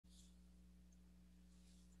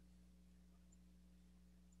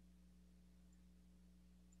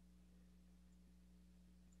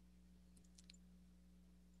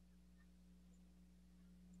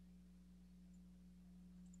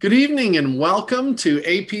Good evening and welcome to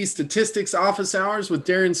AP Statistics Office Hours with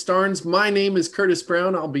Daren Starnes. My name is Curtis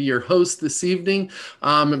Brown. I'll be your host this evening.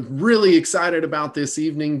 I'm really excited about this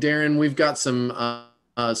evening, Daren. We've got some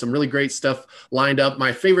really great stuff lined up.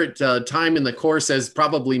 My favorite time in the course, as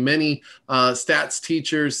probably many stats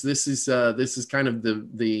teachers, this is kind of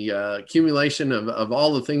the accumulation of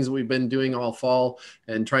all the things we've been doing all fall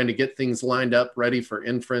and trying to get things lined up, ready for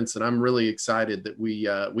inference. And I'm really excited that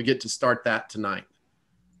we get to start that tonight.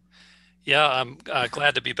 Yeah, I'm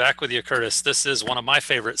glad to be back with you, Curtis. This is one of my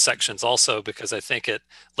favorite sections also because I think it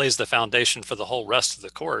lays the foundation for the whole rest of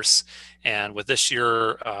the course. And with this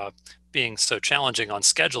year being so challenging on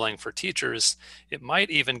scheduling for teachers, it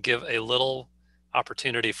might even give a little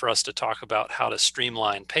opportunity for us to talk about how to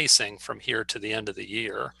streamline pacing from here to the end of the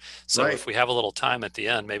year. So Right. if we have a little time at the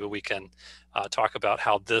end, maybe we can talk about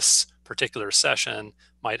how this particular session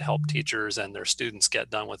might help teachers and their students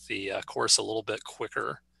get done with the course a little bit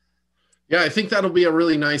quicker. Yeah, I think that'll be a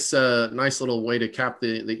really nice little way to cap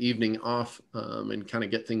the evening off and kind of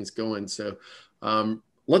get things going. So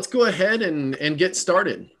let's go ahead and get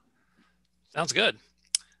started. Sounds good.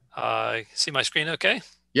 See my screen okay?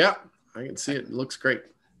 Yeah, I can see it. It looks great.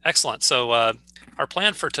 Excellent. So our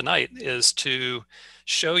plan for tonight is to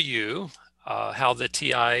show you how the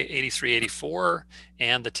TI-8384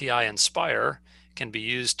 and the TI-Nspire can be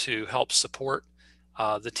used to help support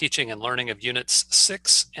the teaching and learning of Units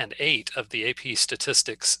 6 and 8 of the AP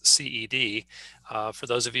Statistics CED. For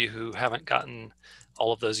those of you who haven't gotten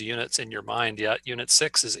all of those units in your mind yet, Unit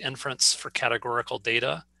 6 is inference for categorical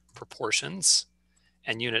data, proportions,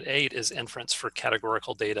 and Unit 8 is inference for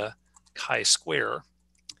categorical data, chi-square.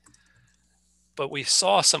 But we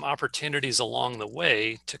saw some opportunities along the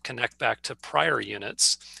way to connect back to prior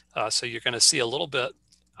units. So you're going to see a little bit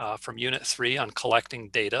from Unit 3 on collecting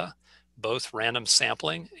data, both random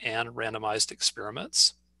sampling and randomized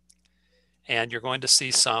experiments. And you're going to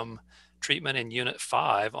see some treatment in Unit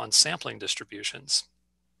 5 on sampling distributions.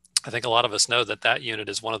 I think a lot of us know that that unit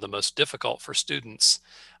is one of the most difficult for students,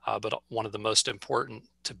 but one of the most important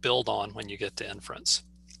to build on when you get to inference.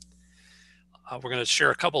 We're going to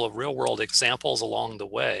share a couple of real-world examples along the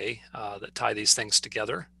way that tie these things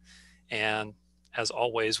together. And as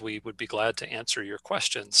always, we would be glad to answer your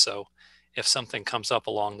questions. So if something comes up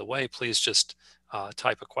along the way, please just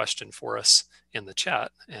type a question for us in the chat,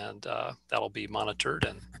 and that'll be monitored,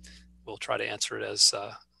 and we'll try to answer it as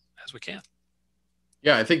we can.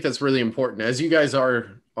 Yeah, I think that's really important. As you guys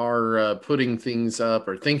are putting things up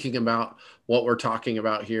or thinking about what we're talking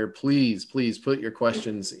about here, please put your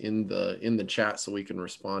questions in the chat so we can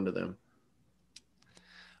respond to them.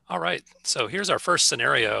 All right, so here's our first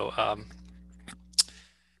scenario.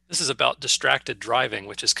 This is about distracted driving,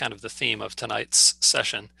 which is kind of the theme of tonight's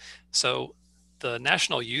session. So the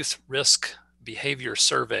National Youth Risk Behavior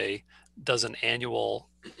Survey does an annual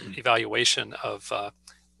evaluation of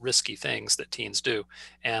risky things that teens do.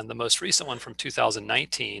 And the most recent one from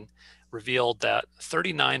 2019 revealed that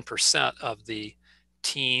 39% of the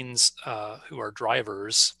teens who are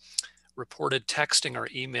drivers reported texting or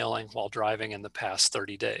emailing while driving in the past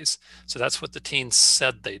 30 days. So that's what the teens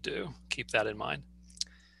said they do. Keep that in mind.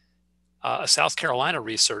 A South Carolina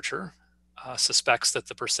researcher suspects that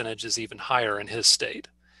the percentage is even higher in his state.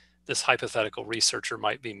 This hypothetical researcher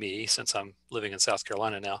might be me, since I'm living in South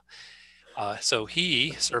Carolina now. So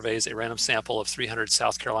he surveys a random sample of 300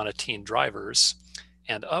 South Carolina teen drivers,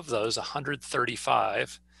 and of those,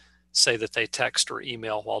 135 say that they text or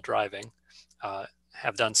email while driving,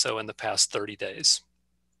 have done so in the past 30 days.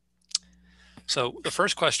 So the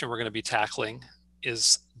first question we're going to be tackling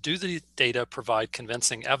is, do the data provide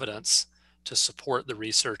convincing evidence to support the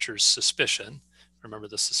researcher's suspicion? Remember,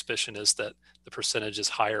 the suspicion is that the percentage is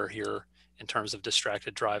higher here in terms of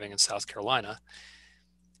distracted driving in South Carolina.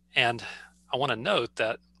 And I want to note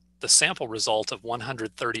that the sample result of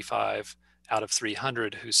 135 out of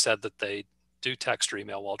 300 who said that they do text or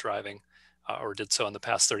email while driving or did so in the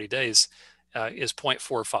past 30 days is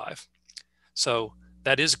 0.45. So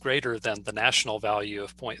that is greater than the national value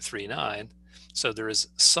of 0.39. So there is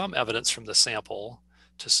some evidence from the sample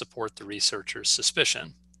to support the researcher's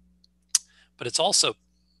suspicion. But it's also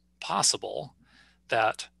possible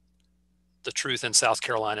that the truth in South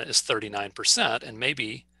Carolina is 39%, and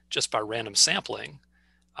maybe just by random sampling,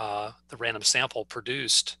 the random sample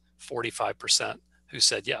produced 45% who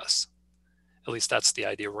said yes. At least that's the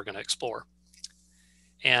idea we're going to explore.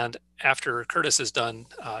 And after Curtis is done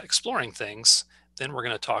exploring things, then we're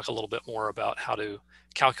going to talk a little bit more about how to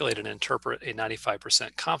calculate and interpret a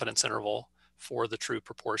 95% confidence interval for the true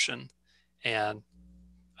proportion and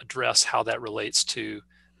address how that relates to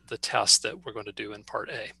the test that we're going to do in part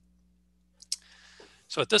A.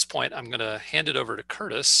 So at this point, I'm going to hand it over to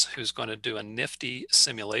Curtis, who's going to do a nifty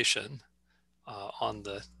simulation on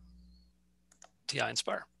the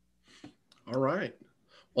TI-Nspire. All right.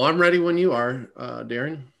 Well, I'm ready when you are,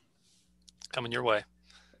 Daren. Coming your way.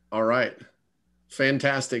 All right.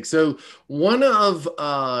 Fantastic. So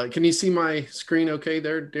can you see my screen okay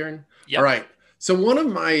there, Daren? All Yep. right. So one of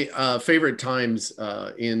my favorite times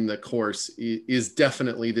in the course is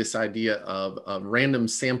definitely this idea of random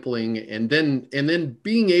sampling, and then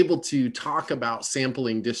being able to talk about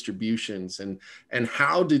sampling distributions and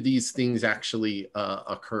how do these things actually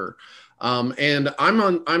occur. And I'm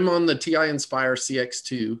on the TI-Nspire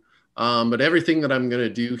CX2. But everything that I'm going to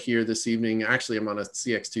do here this evening, actually, I'm on a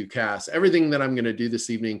CX2 CAS. Everything that I'm going to do this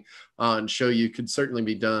evening and show you could certainly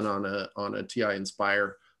be done on a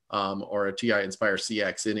TI-Nspire or a TI-Nspire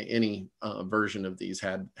CX. Any version of these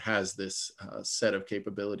has this set of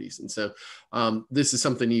capabilities, and so this is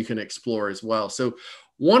something you can explore as well. So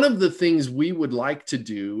one of the things we would like to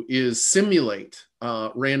do is simulate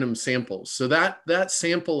random samples. So that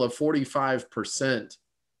sample of 45%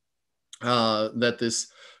 that this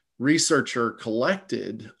researcher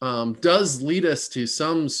collected does lead us to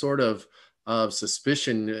some sort of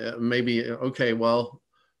suspicion. Maybe, okay, well,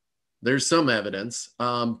 there's some evidence,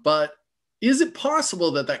 but is it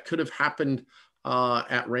possible that that could have happened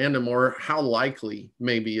at random, or how likely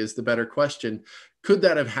maybe is the better question? Could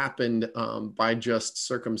that have happened by just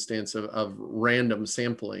circumstance of random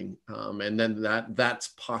sampling? And then that's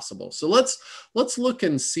possible. So let's look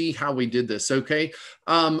and see how we did this. Okay,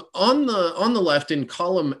 on the left in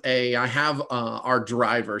column A, I have our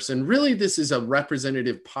drivers, and really this is a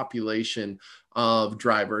representative population of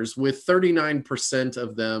drivers, with 39%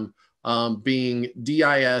 of them being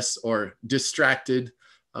DIS or distracted.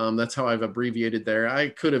 That's how I've abbreviated there. I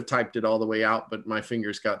could have typed it all the way out, but my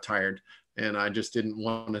fingers got tired and I just didn't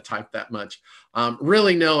want to type that much.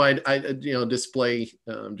 Really, no, I display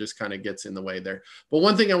just kind of gets in the way there. But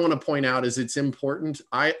one thing I want to point out is it's important.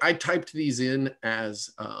 I typed these in as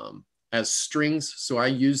strings, so I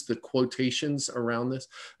use the quotations around this.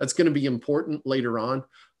 That's going to be important later on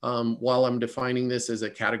while I'm defining this as a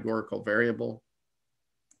categorical variable.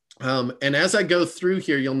 And as I go through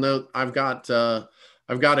here, you'll note I've got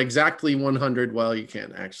exactly 100. Well, you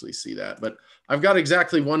can't actually see that, but I've got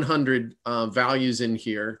exactly 100 values in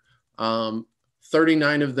here,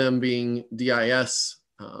 39 of them being DIS,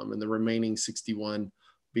 and the remaining 61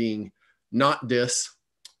 being not DIS.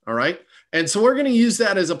 All right. And so we're going to use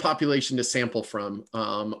that as a population to sample from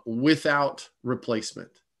without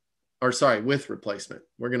replacement. Or sorry, with replacement.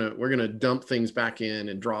 We're gonna dump things back in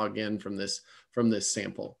and draw again from this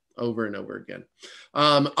sample over and over again.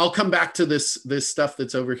 I'll come back to this stuff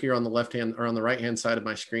that's over here on the left hand or on the right hand side of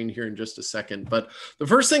my screen here in just a second. But the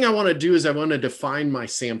first thing I want to do is I want to define my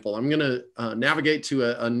sample. I'm going to navigate to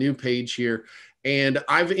a new page here, and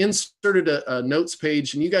I've inserted a notes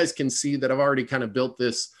page, and you guys can see that I've already kind of built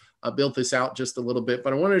this out just a little bit.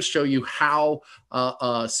 But I wanted to show you how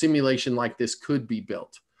a simulation like this could be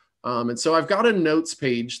built. And so I've got a notes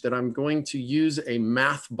page that I'm going to use a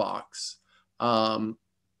math box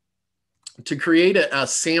to create a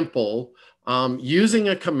sample using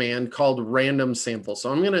a command called random sample.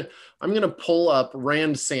 So I'm gonna pull up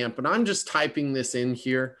rand samp, and I'm just typing this in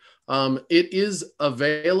here. It is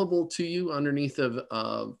available to you underneath of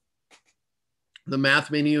the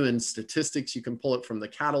math menu and statistics. You can pull it from the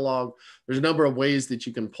catalog. There's a number of ways that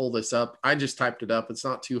you can pull this up. I just typed it up. It's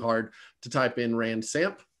not too hard to type in rand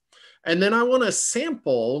samp. And then I want to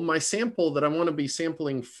sample, my sample that I want to be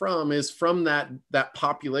sampling from is from that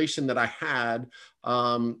population that I had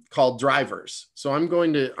called drivers. So I'm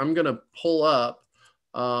going to pull up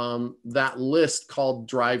that list called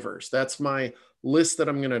drivers. That's my list that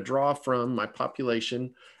I'm going to draw from my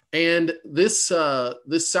population. And this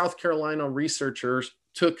South Carolina researcher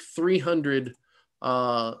took 300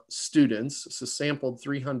 students, so sampled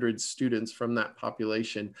 300 students from that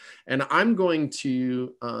population. And I'm going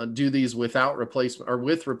to do these without replacement, or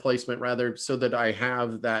with replacement rather, so that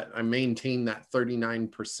I maintain that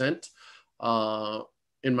 39%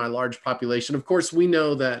 in my large population. Of course, we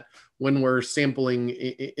know that when we're sampling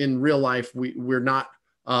in real life, we're not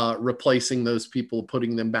replacing those people,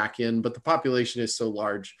 putting them back in, but the population is so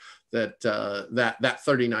large that that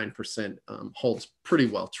 39% holds pretty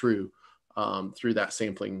well true through that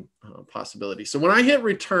sampling possibility. So when I hit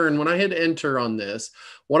return, when I hit enter on this,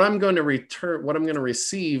 what I'm going to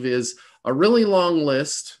receive is a really long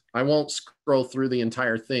list. I won't scroll through the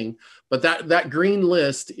entire thing, but that green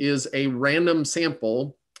list is a random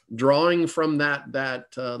sample drawing from that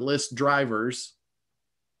list drivers.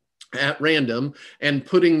 at random and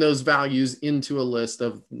putting those values into a list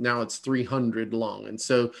of, now it's 300 long. And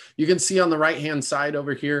so you can see on the right hand side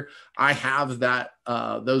over here, I have that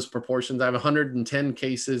those proportions. I have 110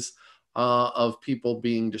 cases of people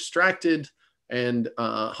being distracted, and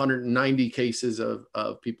 190 cases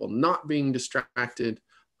of people not being distracted,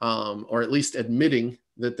 or at least admitting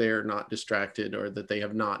that they are not distracted, or that they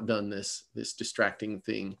have not done this distracting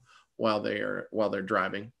thing while they're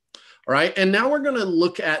driving. All right, and now we're going to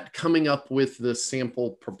look at coming up with the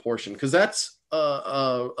sample proportion, because that's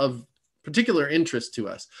of particular interest to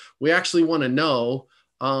us. We actually want to know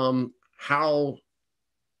how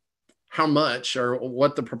much, or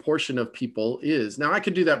what the proportion of people is. Now I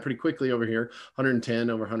could do that pretty quickly over here, 110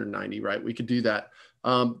 over 190, right? We could do that,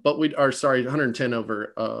 but we are, sorry, 110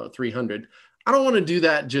 over 300. I don't want to do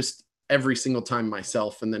that just every single time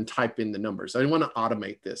myself and then type in the numbers. I want to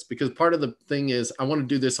automate this, because part of the thing is I want to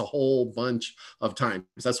do this a whole bunch of times.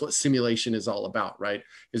 That's what simulation is all about, right?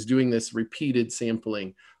 Is doing this repeated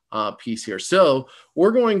sampling piece here. So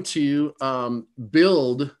we're going to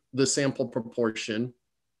build the sample proportion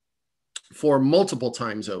for multiple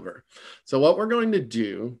times over. So what we're going to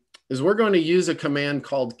do is we're going to use a command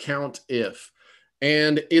called COUNTIF.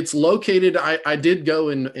 And it's located, I did go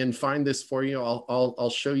and find this for you.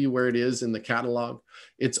 I'll show you where it is in the catalog.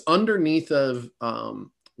 It's underneath of,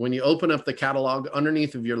 when you open up the catalog,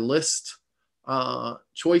 underneath of your list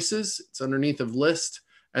choices, it's underneath of list,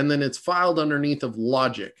 and then it's filed underneath of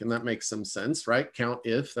logic. And that makes some sense, right?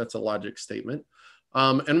 COUNTIF, that's a logic statement.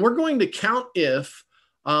 And we're going to count if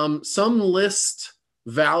some list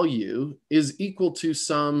value is equal to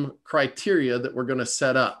some criteria that we're going to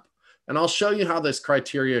set up. And I'll show you how this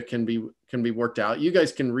criteria can be worked out. You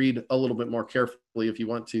guys can read a little bit more carefully if you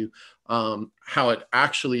want to, how it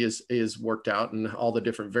actually is worked out and all the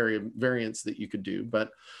different variants that you could do.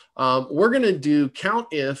 But we're going to do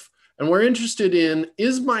COUNTIF, and we're interested in,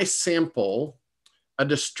 is my sample a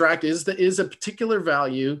is a particular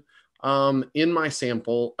value in my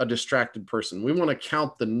sample a distracted person? We want to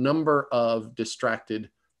count the number of distracted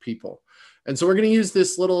people. And so we're going to use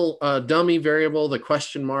this little dummy variable, the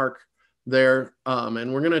question mark there,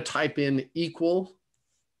 and we're going to type in equal.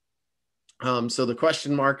 So the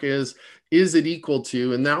question mark is it equal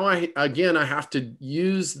to, and now I have to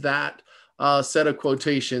use that set of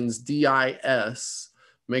quotations, DIS,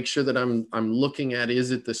 make sure that I'm looking at,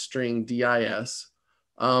 is it the string DIS?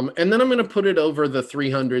 And then I'm going to put it over the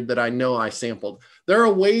 300 that I know I sampled. There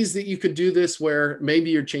are ways that you could do this where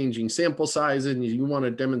maybe you're changing sample size and you want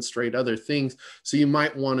to demonstrate other things. So you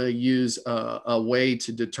might want to use a way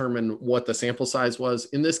to determine what the sample size was.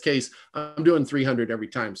 In this case, I'm doing 300 every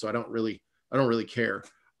time, so I don't really care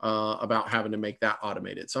about having to make that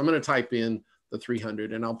automated. So I'm going to type in the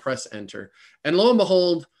 300 and I'll press enter. And lo and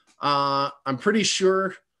behold, I'm pretty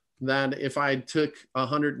sure that if I took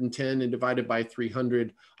 110 and divided by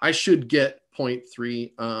 300, I should get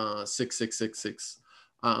 0.36666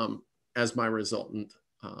 as my resultant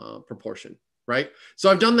proportion, right?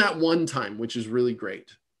 So I've done that one time, which is really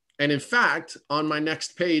great. And in fact, on my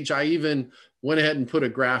next page, I even went ahead and put a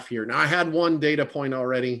graph here. Now I had one data point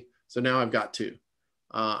already, so now I've got two.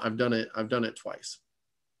 I've done it twice.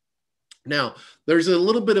 Now, there's a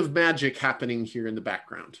little bit of magic happening here in the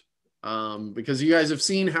background. Because you guys have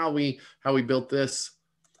seen how we built this.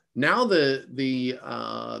 Now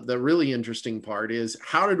the really interesting part is,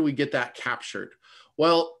 how did we get that captured?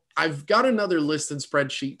 Well, I've got another list and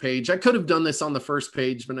spreadsheet page. I could have done this on the first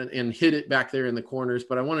page and hid it back there in the corners,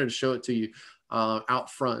 but I wanted to show it to you out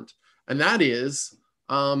front. And that is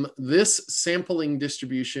this sampling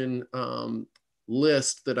distribution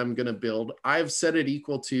list that I'm going to build. I've set it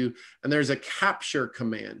equal to, and there's a capture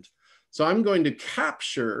command. So I'm going to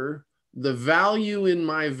capture the value in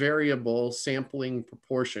my variable sample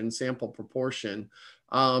proportion,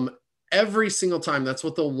 every single time. That's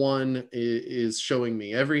what the one is showing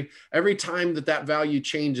me. Every time that value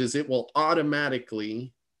changes, it will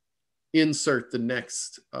automatically insert the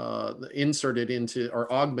next, insert it into,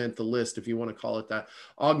 or augment the list, if you want to call it that,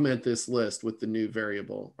 augment this list with the new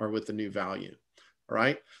variable or with the new value. All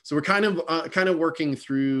right. So we're kind of working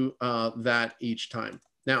through that each time.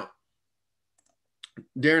 Now,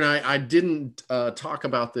 Daren, I didn't talk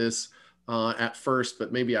about this at first,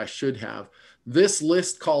 but maybe I should have. This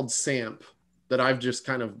list called SAMP that I've just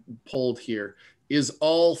kind of pulled here is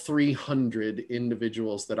all 300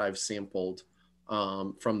 individuals that I've sampled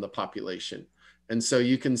from the population. And so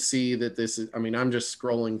you can see that this is, I mean, I'm just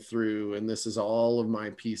scrolling through and this is all of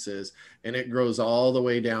my pieces, and it grows all the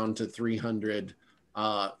way down to 300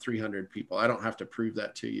 people. I don't have to prove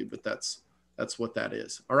that to you, but that's That's what that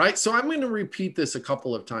is. All right. So I'm going to repeat this a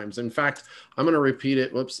couple of times. In fact, I'm going to repeat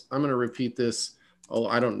it. Whoops. I'm going to repeat this. Oh,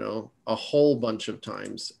 I don't know, a whole bunch of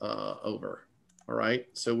times over. All right.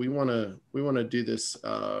 So we want to do this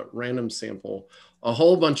random sample a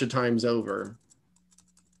whole bunch of times over.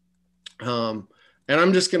 And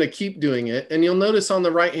I'm just going to keep doing it. And you'll notice on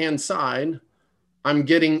the right-hand side, I'm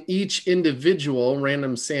getting each individual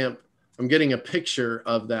random samp. I'm getting a picture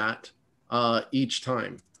of that each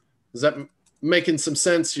time. Is that making some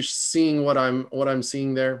sense? You're seeing what I'm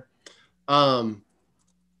seeing there.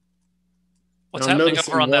 What's I'm happening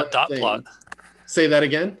over on that dot thing. plot? Say that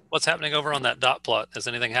again. What's happening over on that dot plot? Is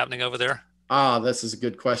anything happening over there? This is a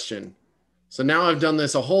good question. So now I've done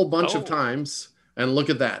this a whole bunch of times, and look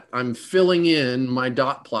at that. I'm filling in my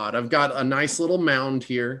dot plot. I've got a nice little mound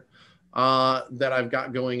here that I've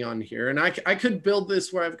got going on here. And I could build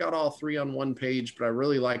this where I've got all three on one page, but I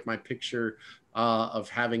really like my picture of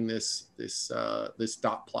having this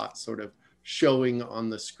dot plot sort of showing on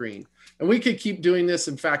the screen. And we could keep doing this.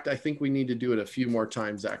 In fact, I think we need to do it a few more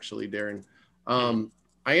times, actually, Daren. I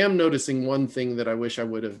am noticing one thing that I wish I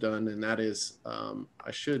would have done, and that is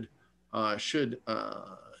I should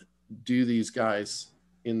do these guys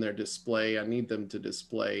in their display. I need them to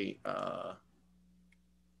display,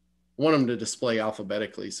 want them to display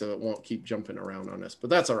alphabetically so it won't keep jumping around on us, but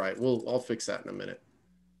that's all right. I'll fix that in a minute.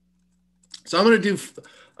 So I'm going to do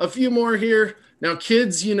a few more here. Now,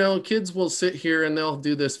 kids, kids will sit here and they'll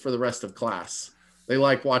do this for the rest of class. They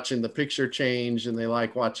like watching the picture change and they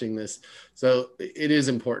like watching this. So it is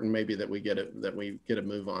important maybe that we get a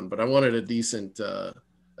move on, but I wanted a decent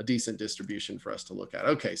distribution for us to look at.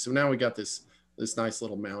 Okay, so now we got this nice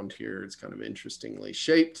little mound here. It's kind of interestingly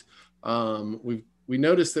shaped. We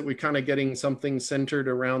noticed that we're kind of getting something centered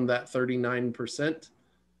around that 39%,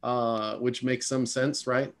 which makes some sense,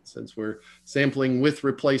 right? Since we're sampling with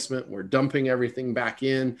replacement, we're dumping everything back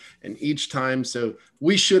in, and each time, so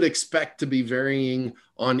we should expect to be varying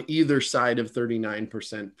on either side of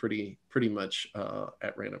 39% pretty much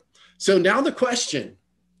at random. So now the question,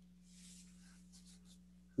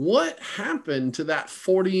 what happened to that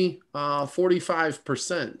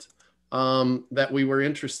 45% that we were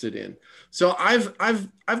interested in? So I've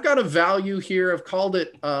got a value here. I've called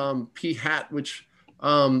it p hat, which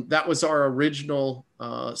that was our original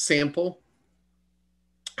sample.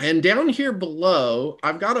 And down here below,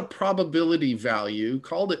 I've got a probability value,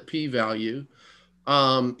 called it p-value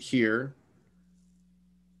here.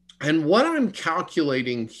 And what I'm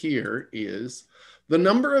calculating here is the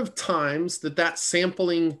number of times that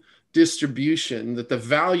sampling distribution, that the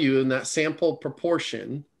value in that sample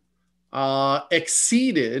proportion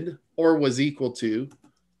exceeded or was equal to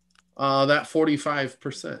that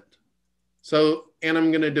 45%. So, and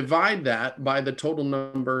I'm going to divide that by the total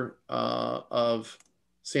number of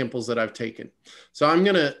samples that I've taken. So I'm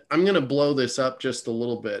gonna blow this up just a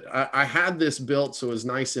little bit. I had this built so it was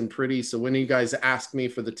nice and pretty. So when you guys ask me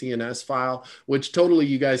for the TNS file, which totally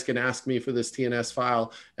you guys can ask me for this TNS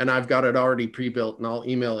file, and I've got it already pre-built and I'll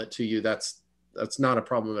email it to you. That's not a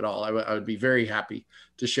problem at all. I would be very happy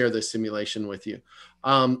to share this simulation with you.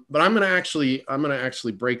 But I'm gonna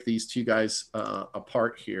actually break these two guys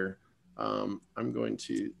apart here. I'm going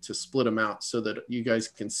to split them out so that you guys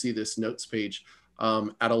can see this notes page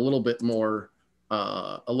at a little bit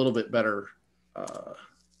better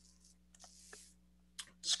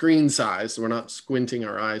screen size. So we're not squinting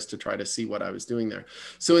our eyes to try to see what I was doing there.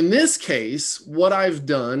 So in this case, what I've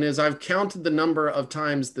done is I've counted the number of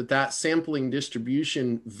times that sampling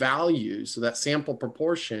distribution value, so that sample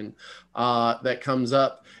proportion that comes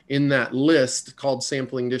up in that list called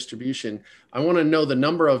sampling distribution. I want to know the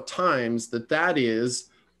number of times that is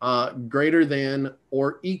greater than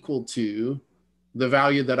or equal to the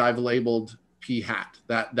value that I've labeled p hat,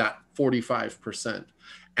 that 45%.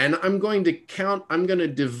 And I'm going to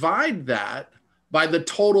divide that by the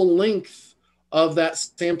total length of that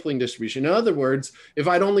sampling distribution. In other words, if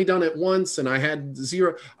I'd only done it once and I had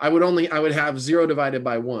 0, I would have 0 divided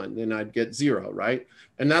by 1, and I'd get 0, right?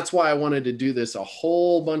 And that's why I wanted to do this a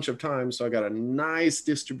whole bunch of times. So I got a nice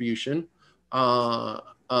distribution of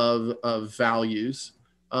values.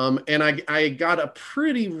 And I got a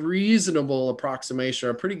pretty reasonable approximation,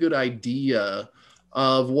 a pretty good idea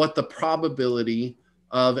of what the probability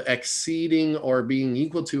of exceeding or being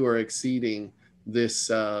equal to or exceeding this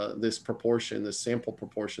proportion, this sample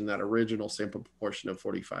proportion, that original sample proportion of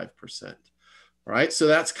 45%. All right, so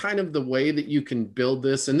that's kind of the way that you can build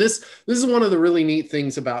this. And this is one of the really neat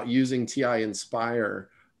things about using TI-Nspire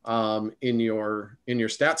in your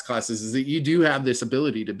stats classes is that you do have this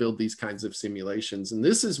ability to build these kinds of simulations. And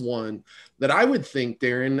this is one that I would think,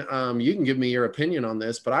 Daren, you can give me your opinion on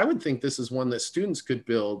this, but I would think this is one that students could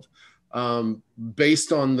build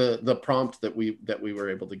based on the prompt that we were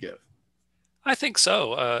able to give. I think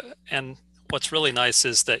so. And what's really nice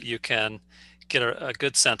is that you can get a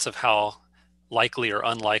good sense of how likely or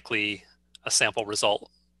unlikely a sample result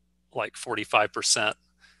like 45%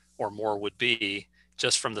 or more would be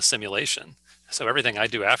just from the simulation. So everything I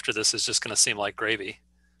do after this is just going to seem like gravy.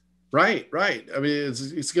 Right, right. I mean,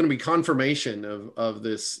 it's going to be confirmation of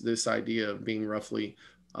this idea of being roughly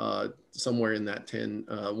somewhere in that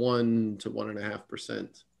 1 to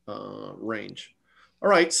 1.5% range. All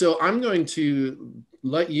right, so I'm going to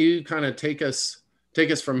let you kind of take us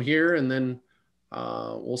from here, and then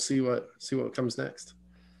we'll see what comes next.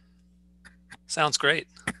 Sounds great.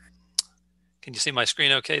 Can you see my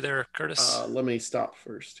screen okay there, Curtis? Let me stop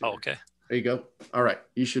first here. Oh, okay. There you go. All right,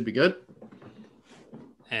 you should be good.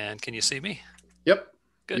 And can you see me? Yep.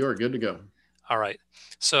 Good. You're good to go. All right.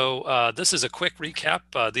 So this is a quick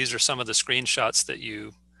recap. These are some of the screenshots that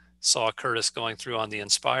you saw Curtis going through on the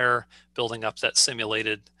Nspire, building up that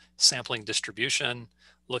simulated sampling distribution,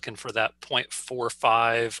 looking for that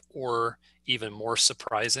 0.45 or even more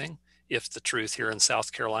surprising if the truth here in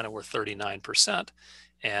South Carolina were 39%.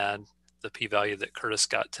 And the p-value that Curtis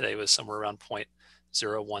got today was somewhere around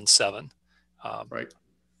 0.017. Right.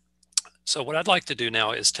 So what I'd like to do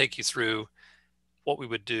now is take you through what we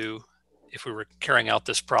would do if we were carrying out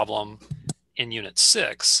this problem in Unit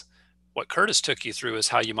 6. What Curtis took you through is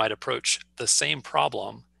how you might approach the same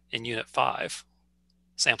problem in Unit 5,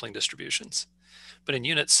 sampling distributions. But in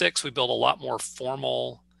Unit 6, we build a lot more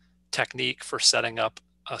formal technique for setting up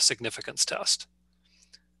a significance test.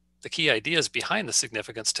 The key ideas behind the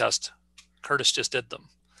significance test, Curtis just did them.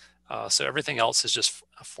 So everything else is just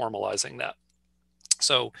formalizing that.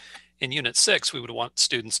 So in Unit 6, we would want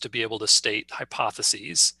students to be able to state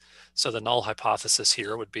hypotheses. So the null hypothesis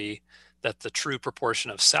here would be that the true proportion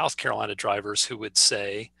of South Carolina drivers who would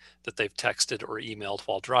say that they've texted or emailed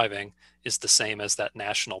while driving is the same as that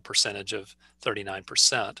national percentage of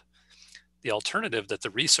 39%. The alternative that the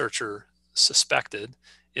researcher suspected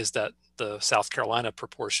is that the South Carolina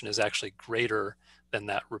proportion is actually greater than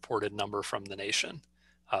that reported number from the nation,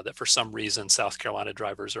 that for some reason South Carolina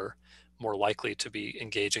drivers are more likely to be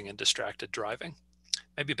engaging in distracted driving,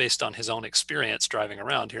 maybe based on his own experience driving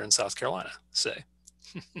around here in South Carolina, say.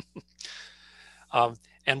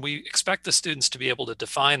 And we expect the students to be able to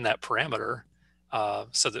define that parameter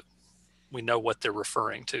so that we know what they're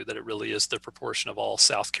referring to, that it really is the proportion of all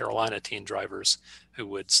South Carolina teen drivers who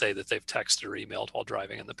would say that they've texted or emailed while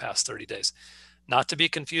driving in the past 30 days. Not to be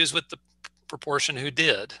confused with the proportion who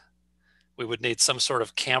did. We would need some sort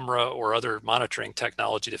of camera or other monitoring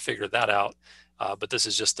technology to figure that out. But this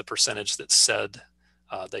is just the percentage that said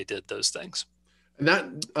they did those things. And that,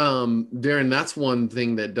 Daren, that's one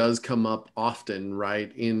thing that does come up often,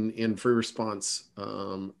 right? In free response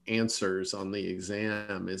answers on the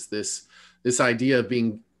exam is this idea of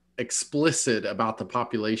being explicit about the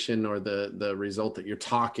population or the result that you're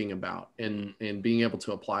talking about, and being able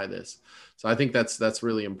to apply this. So I think that's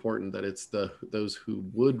really important, that it's those who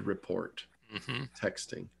would report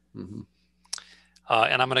texting. And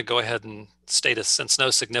I'm going to go ahead and state, since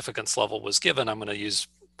no significance level was given, I'm going to use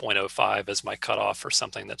 0.05 as my cutoff for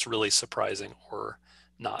something that's really surprising or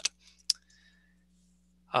not.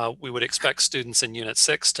 We would expect students in Unit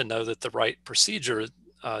 6 to know that the right procedure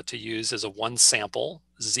to use is a one sample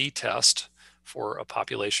z-test for a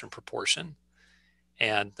population proportion.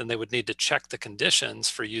 And then they would need to check the conditions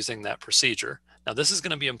for using that procedure. Now, this is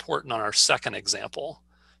going to be important on our second example.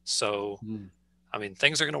 So, I mean,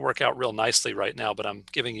 things are going to work out real nicely right now, but I'm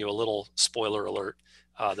giving you a little spoiler alert.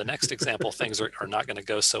 The next example, things are not going to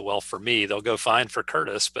go so well for me. They'll go fine for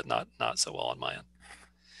Curtis, but not so well on my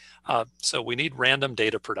end. So we need random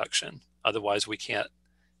data production. Otherwise, we can't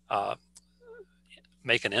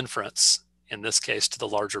make an inference, in this case, to the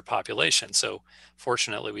larger population. So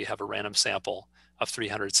fortunately, we have a random sample of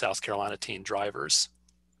 300 South Carolina teen drivers.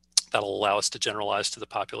 That'll allow us to generalize to the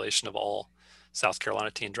population of all South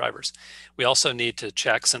Carolina teen drivers. We also need to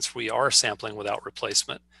check, since we are sampling without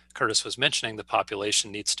replacement, Curtis was mentioning the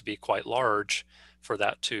population needs to be quite large for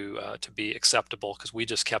that to be acceptable, because we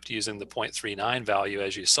just kept using the 0.39 value,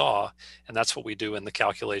 as you saw, and that's what we do in the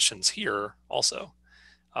calculations here also.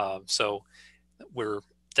 So we're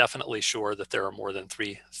definitely sure that there are more than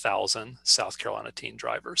 3,000 South Carolina teen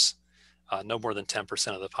drivers. No more than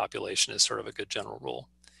 10% of the population is sort of a good general rule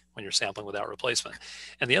when you're sampling without replacement.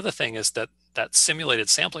 And the other thing is that that simulated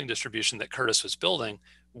sampling distribution that Curtis was building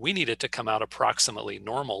we need it to come out approximately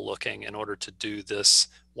normal looking in order to do this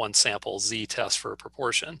one sample Z test for a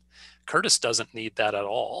proportion. Curtis doesn't need that at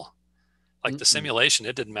all. Like the Mm-mm. simulation,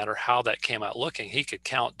 it didn't matter how that came out looking. He could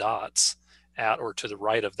count dots at or to the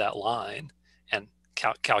right of that line and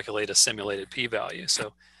calculate a simulated p-value.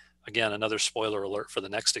 So again, another spoiler alert for the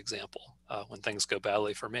next example when things go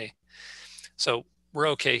badly for me. So we're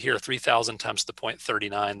okay here. 3,000 times the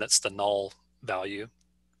 0.39, that's the null value,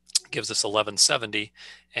 gives us 1170,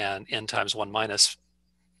 and n times 1 minus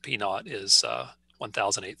p naught is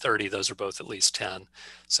 1,830. Those are both at least 10.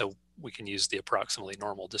 So we can use the approximately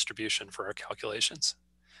normal distribution for our calculations.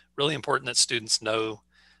 Really important that students know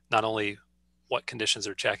not only what conditions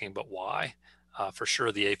they're checking, but why. For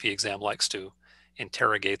sure, the AP exam likes to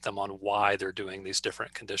interrogate them on why they're doing these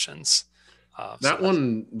different conditions. So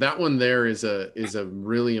That one there is a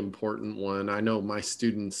really important one. I know my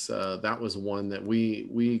students, that was one that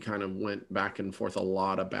we kind of went back and forth a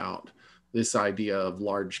lot about, this idea of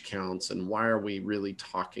large counts and why are we really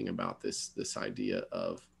talking about this idea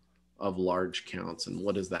of large counts and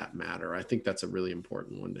what does that matter. I think that's a really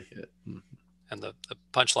important one to hit. And the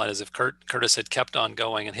punchline is if Curtis had kept on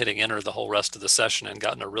going and hitting enter the whole rest of the session and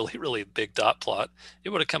gotten a really, really big dot plot, it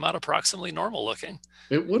would have come out approximately normal looking.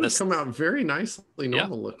 It would And have this, come out very nicely yeah,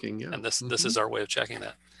 normal looking. Yeah. and this is our way of checking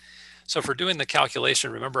that. So for doing the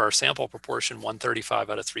calculation, remember our sample proportion 135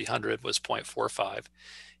 out of 300 was 0.45.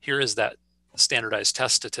 Here is that standardized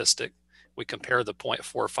test statistic. We compare the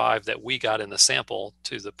 0.45 that we got in the sample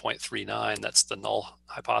to the 0.39, that's the null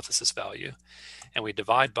hypothesis value, and we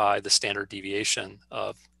divide by the standard deviation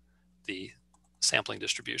of the sampling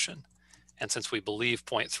distribution. And since we believe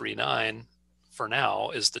 0.39 for now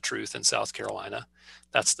is the truth in South Carolina,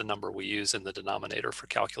 that's the number we use in the denominator for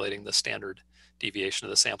calculating the standard deviation of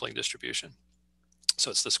the sampling distribution.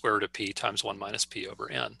 So it's the square root of p times 1 minus p over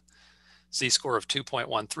n. Z-score of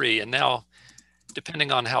 2.13. And now,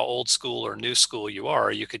 depending on how old school or new school you are,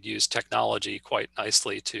 you could use technology quite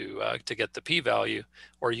nicely to get the p-value,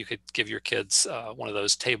 or you could give your kids one of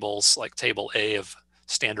those tables like table A of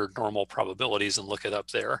standard normal probabilities and look it up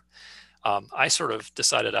there. I sort of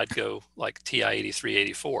decided I'd go like TI-83,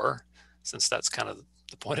 84, since that's kind of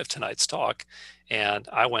the point of tonight's talk. And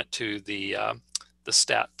I went to the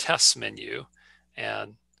stat tests menu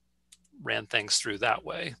and ran things through that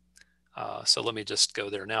way. So let me just go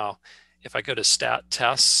there now. If I go to stat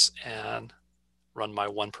tests and run my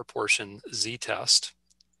one proportion Z test,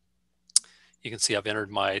 you can see I've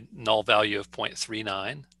entered my null value of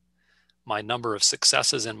 0.39, my number of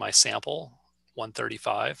successes in my sample,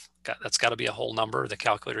 135. That's got to be a whole number. The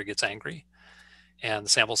calculator gets angry. And the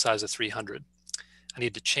sample size of 300. I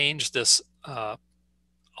need to change this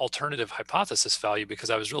alternative hypothesis value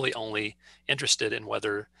because I was really only interested in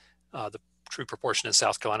whether the true proportion in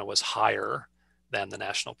South Carolina was higher than the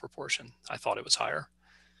national proportion. I thought it was higher.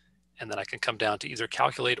 And then I can come down to either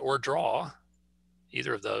calculate or draw,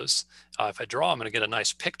 either of those. If I draw, I'm going to get a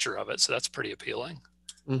nice picture of it. So that's pretty appealing.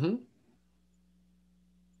 Mm-hmm.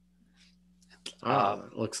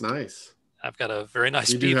 Looks nice. I've got a very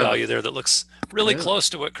nice You do p-value have, there that looks really yeah. close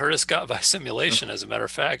to what Curtis got by simulation, as a matter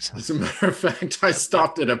of fact. As a matter of fact, I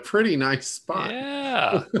stopped at a pretty nice spot.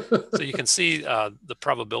 Yeah. So you can see the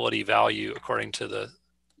probability value according to the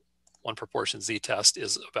one proportion Z test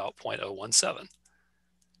is about 0.017.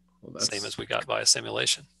 Well, same as we got by a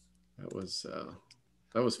simulation. That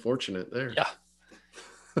was fortunate there. Yeah.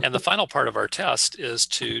 And the final part of our test is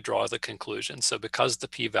to draw the conclusion. So because the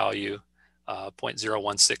p-value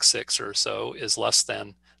 0.0166 or so is less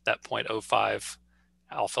than that 0.05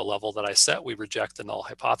 alpha level that I set, we reject the null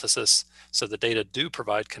hypothesis. So the data do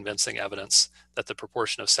provide convincing evidence that the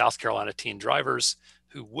proportion of South Carolina teen drivers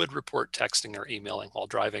who would report texting or emailing while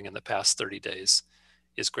driving in the past 30 days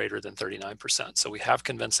is greater than 39%. So we have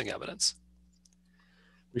convincing evidence.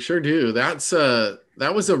 We sure do.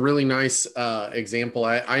 That was a really nice example.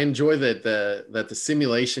 I enjoy that the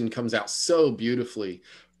simulation comes out so beautifully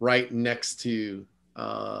right next to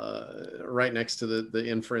the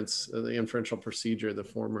inferential procedure,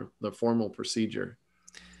 the formal procedure.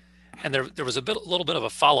 And there was a little bit of a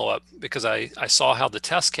follow-up because I saw how the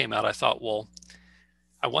test came out. I thought, well,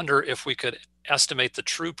 I wonder if we could estimate the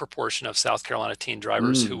true proportion of South Carolina teen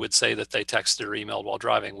drivers who would say that they texted or emailed while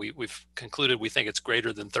driving. We've concluded we think it's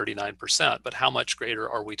greater than 39%, but how much greater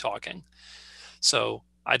are we talking? So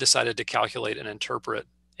I decided to calculate and interpret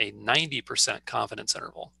a 90% confidence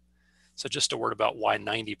interval. So just a word about why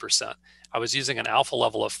 90%. I was using an alpha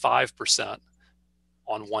level of 5%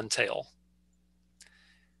 on one tail.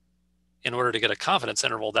 In order to get a confidence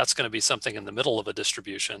interval, that's going to be something in the middle of a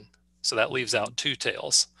distribution. So that leaves out two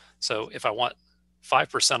tails. So if I want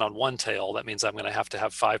 5% on one tail, that means I'm going to have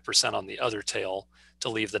 5% on the other tail to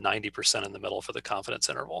leave the 90% in the middle for the confidence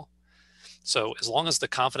interval. So as long as the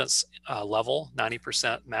confidence level,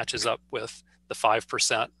 90%, matches up with the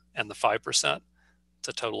 5% and the 5%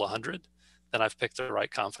 to total 100, then I've picked the right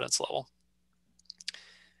confidence level.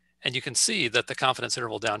 And you can see that the confidence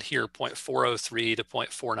interval down here, 0.403 to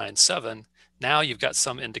 0.497, now you've got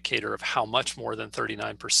some indicator of how much more than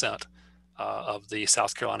 39% of the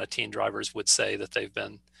South Carolina teen drivers would say that they've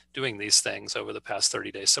been doing these things over the past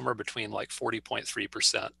 30 days, somewhere between like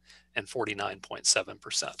 40.3% and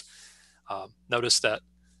 49.7%. Notice that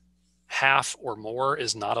half or more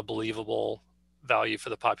is not a believable value for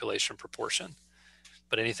the population proportion,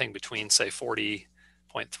 but anything between, say, 40.3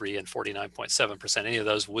 and 49.7%, any of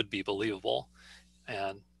those would be believable,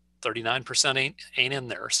 and 39% ain't in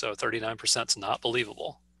there. So 39% is not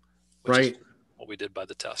believable, which is what we did by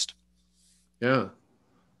the test. Yeah.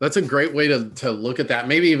 That's a great way to look at that.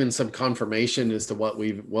 Maybe even some confirmation as to what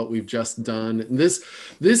we've just done.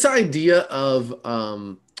 This idea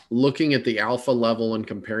of looking at the alpha level and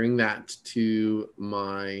comparing that to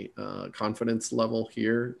my confidence level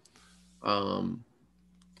here,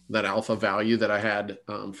 that alpha value that I had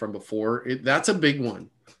from before, that's a big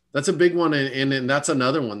one. That's a big one, and that's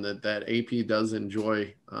another one that AP does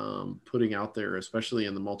enjoy putting out there, especially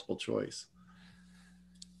in the multiple choice.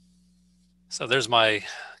 So there's my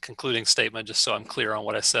concluding statement, just so I'm clear on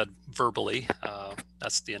what I said verbally.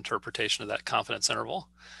 That's the interpretation of that confidence interval.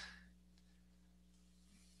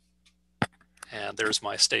 And there's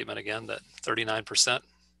my statement again that 39%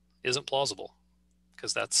 isn't plausible,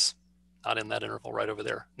 because that's not in that interval right over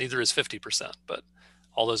there. Neither is 50%, but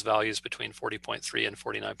all those values between 40.3 and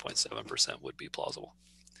 49.7% would be plausible.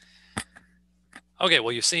 Okay,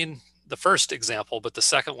 well, you've seen the first example, but the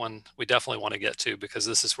second one we definitely want to get to, because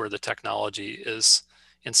this is where the technology is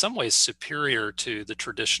in some ways superior to the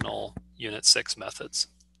traditional Unit 6 methods.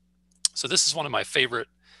 So this is one of my favorite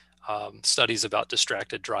studies about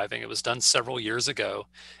distracted driving. It was done several years ago,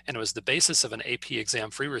 and it was the basis of an AP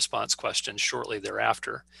exam free response question shortly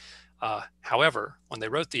thereafter. However, when they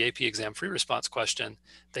wrote the AP exam free response question,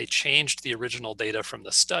 they changed the original data from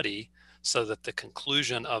the study so that the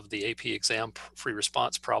conclusion of the AP exam free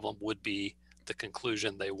response problem would be the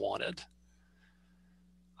conclusion they wanted.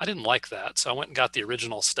 I didn't like that, so I went and got the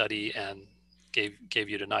original study and gave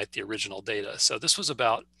you tonight the original data. So this was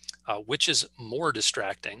about which is more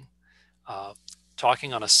distracting,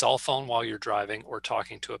 talking on a cell phone while you're driving or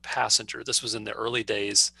talking to a passenger. This was in the early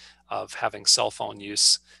days of having cell phone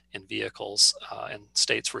use in vehicles, and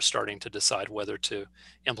states were starting to decide whether to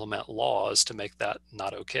implement laws to make that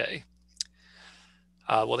not okay.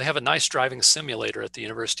 Well, they have a nice driving simulator at the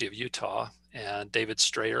University of Utah, and David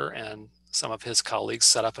Strayer and some of his colleagues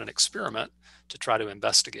set up an experiment to try to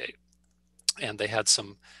investigate. And they had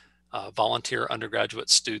some volunteer undergraduate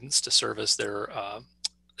students to serve as their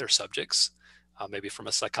subjects, maybe from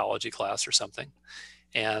a psychology class or something.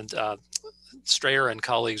 And Strayer and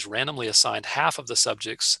colleagues randomly assigned half of the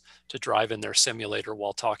subjects to drive in their simulator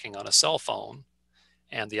while talking on a cell phone,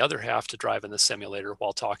 and the other half to drive in the simulator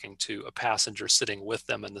while talking to a passenger sitting with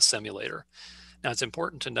them in the simulator. Now, it's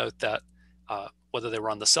important to note that whether they were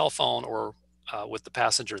on the cell phone or with the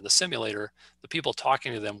passenger in the simulator, the people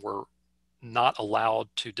talking to them were not allowed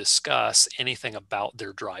to discuss anything about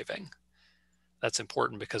their driving. That's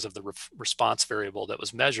important because of the response variable that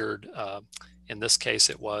was measured. In this case,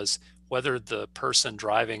 it was whether the person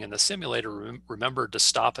driving in the simulator remembered to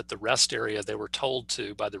stop at the rest area they were told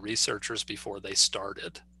to by the researchers before they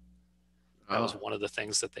started. That was one of the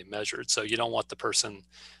things that they measured. So you don't want the person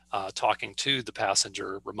talking to the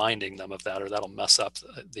passenger reminding them of that, or that'll mess up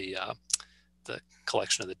the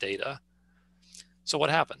collection of the data. So what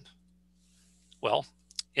happened? Well,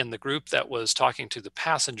 in the group that was talking to the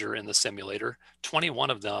passenger in the simulator, 21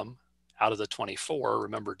 of them out of the 24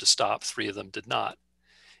 remembered to stop, 3 of them did not.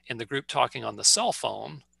 In the group talking on the cell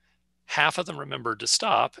phone, half of them remembered to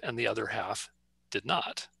stop and the other half did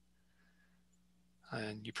not.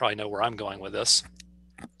 And you probably know where I'm going with this.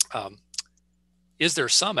 Is there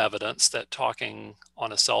some evidence that talking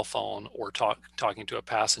on a cell phone or talking to a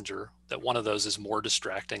passenger, that one of those is more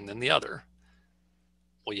distracting than the other?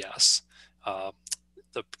 Well, yes.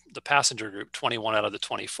 The passenger group, 21 out of the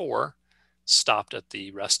 24, stopped at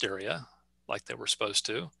the rest area like they were supposed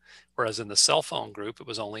to, whereas in the cell phone group, it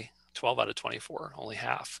was only 12 out of 24, only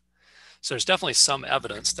half. So there's definitely some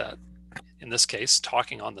evidence that, in this case,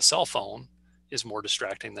 talking on the cell phone is more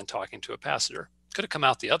distracting than talking to a passenger. Could have come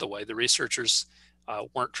out the other way. The researchers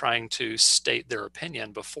weren't trying to state their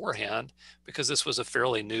opinion beforehand, because this was a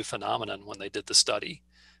fairly new phenomenon when they did the study.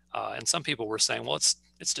 And some people were saying, well,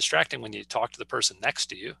 it's distracting when you talk to the person next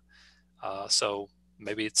to you. So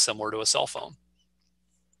maybe it's similar to a cell phone.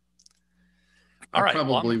 I All right. Well,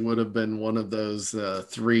 probably would have been one of those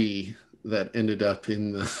three that ended up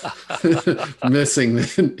in the missing,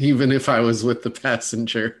 even if I was with the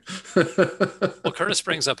passenger. well, Curtis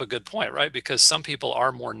brings up a good point, right? Because some people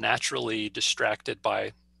are more naturally distracted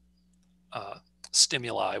by uh,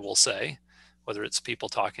 stimuli, we'll say, whether it's people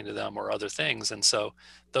talking to them or other things. And so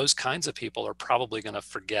those kinds of people are probably going to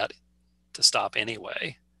forget to stop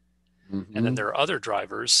anyway. And then Mhm. there are other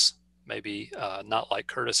drivers, maybe not like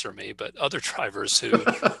Curtis or me, but other drivers who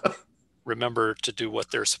remember to do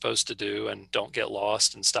what they're supposed to do and don't get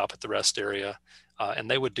lost and stop at the rest area. And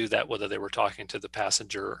they would do that whether they were talking to the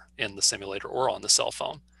passenger in the simulator or on the cell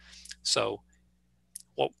phone. So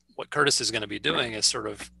what Curtis is going to be doing is sort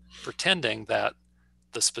of pretending that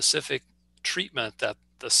the specific treatment that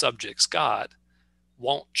the subjects got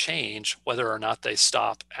won't change whether or not they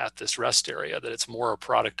stop at this rest area, that it's more a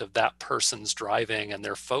product of that person's driving and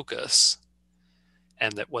their focus,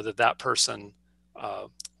 and that whether that person uh,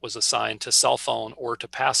 was assigned to cell phone or to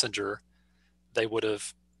passenger, they would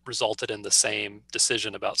have resulted in the same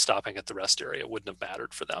decision about stopping at the rest area. It wouldn't have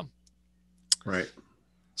mattered for them. Right.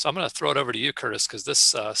 So I'm going to throw it over to you, Curtis, because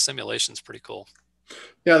this simulation is pretty cool.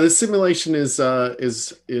 Yeah, this simulation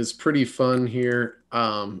is pretty fun here.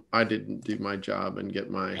 I didn't do my job and get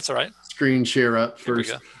my That's all right. screen share up Here we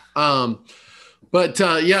first. go. But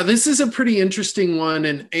yeah, this is a pretty interesting one,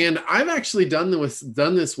 and I've actually done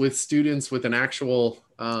this with students with an actual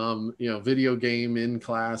video game in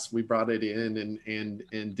class. We brought it in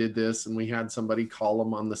and did this, and we had somebody call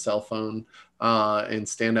them on the cell phone and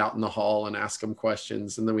stand out in the hall and ask them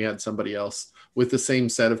questions, and then we had somebody else with the same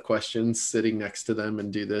set of questions sitting next to them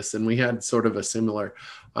and do this, and we had sort of a similar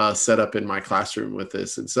setup in my classroom with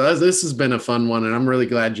this, and so this has been a fun one, and I'm really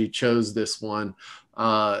glad you chose this one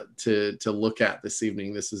to look at this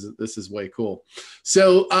evening. This is way cool.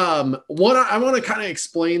 So what I want to kind of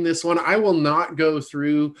explain this one. I will not go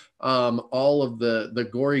through all of the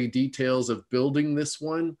gory details of building this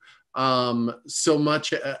one so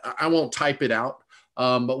much. I won't type it out.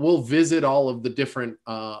 But we'll visit all the different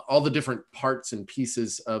parts and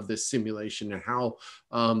pieces of this simulation and how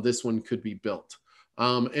this one could be built.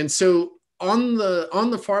 And so on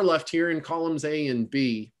the far left here in columns A and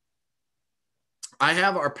B, I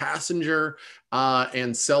have our passenger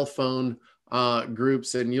and cell phone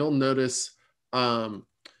groups, and you'll notice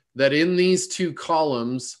that in these two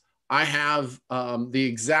columns, I have the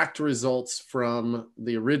exact results from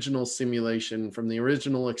the original simulation, from the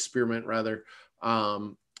original experiment, rather,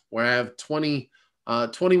 where I have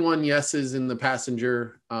 21 yeses in the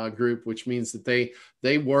passenger group, which means that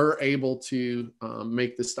they were able to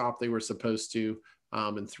make the stop they were supposed to,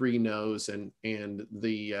 and 3 no's, and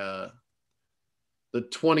the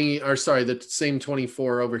same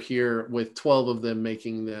 24 over here with 12 of them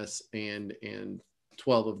making this and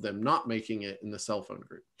 12 of them not making it in the cell phone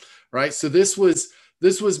group, right? So this was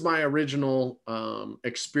my original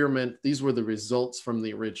experiment. These were the results from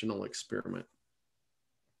the original experiment.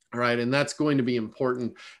 All right, and that's going to be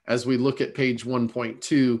important as we look at page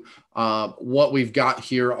 1.2. What we've got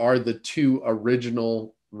here are the 2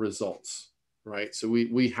 original results, right? So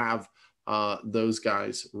we have those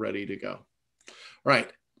guys ready to go.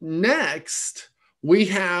 Right. Next, we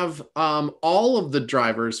have all of the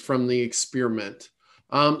drivers from the experiment.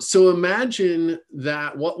 So imagine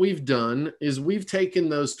that what we've done is we've taken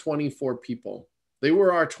those 24 people. They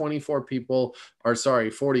were our 24 people, or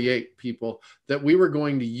sorry, 48 people that we were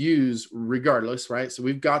going to use regardless, right? So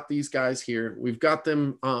we've got these guys here. We've got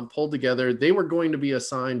them pulled together. They were going to be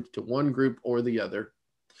assigned to one group or the other.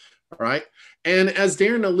 All right. And as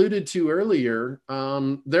Daren alluded to earlier,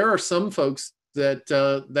 there are some folks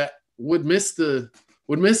that would miss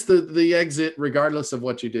the exit regardless of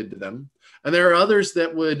what you did to them, and there are others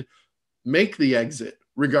that would make the exit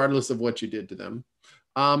regardless of what you did to them.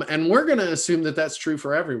 And we're going to assume that that's true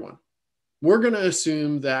for everyone. We're going to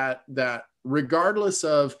assume that regardless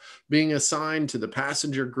of being assigned to the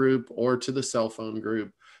passenger group or to the cell phone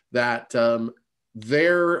group, that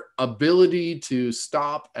their ability to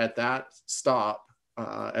stop at that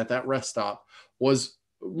rest stop was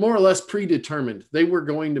more or less predetermined. They were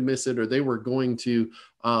going to miss it, or they were going to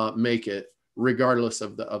make it regardless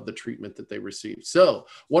of the treatment that they received. So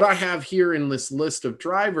what I have here in this list of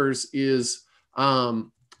drivers is,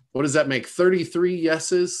 what does that make? 33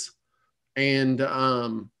 yeses and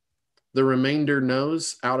the remainder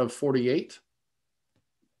no's out of 48.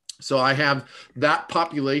 So I have that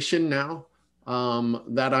population now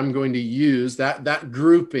that I'm going to use, that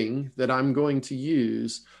grouping that I'm going to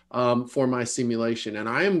use for my simulation. And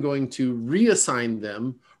I am going to reassign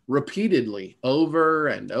them repeatedly over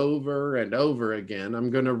and over and over again. I'm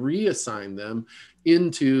going to reassign them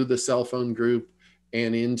into the cell phone group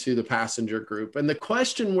and into the passenger group. And the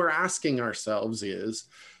question we're asking ourselves is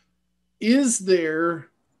there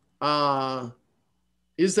a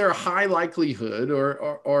high likelihood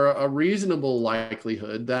or a reasonable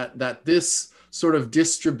likelihood that this sort of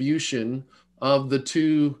distribution of the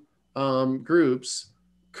two groups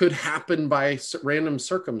could happen by random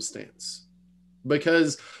circumstance?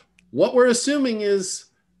 Because what we're assuming is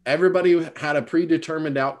everybody had a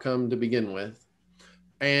predetermined outcome to begin with.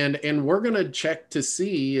 And we're going to check to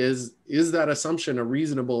see is that assumption a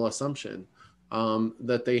reasonable assumption,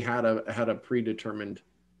 that they had a predetermined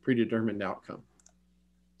outcome.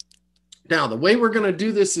 Now, the way we're going to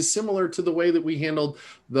do this is similar to the way that we handled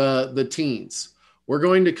the teens. We're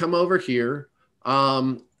going to come over here,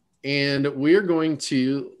 and we're going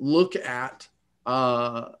to look at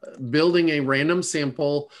building a random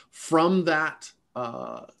sample from that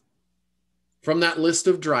list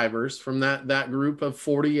of drivers, from that group of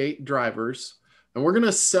 48 drivers. And we're going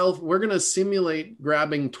to simulate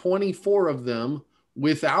grabbing 24 of them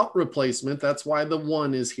without replacement. That's why the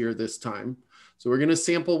 1 is here this time. So we're going to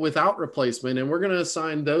sample without replacement, and we're going to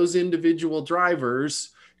assign those individual drivers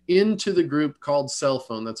into the group called cell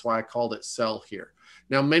phone. That's why I called it cell here.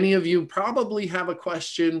 Now, many of you probably have a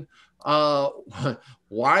question.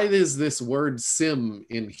 Why is this word sim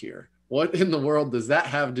in here? What in the world does that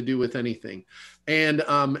have to do with anything? And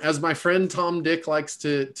as my friend Tom Dick likes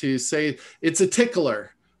to say, it's a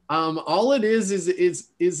tickler. All it is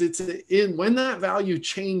when that value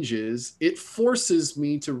changes, it forces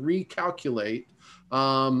me to recalculate.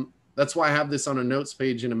 That's why I have this on a notes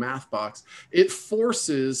page in a math box. It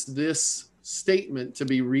forces this statement to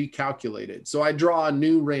be recalculated. So I draw a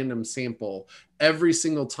new random sample every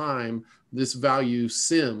single time this value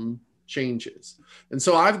sim changes. And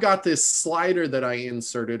so I've got this slider that I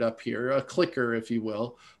inserted up here, a clicker, if you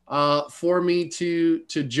will, for me to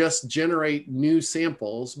just generate new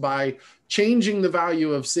samples by changing the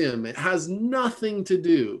value of sim. It has nothing to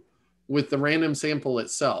do with the random sample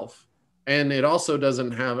itself. And it also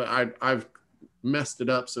doesn't have, I've messed it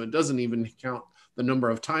up, so it doesn't even count the number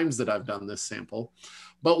of times that I've done this sample.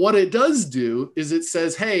 But what it does do is it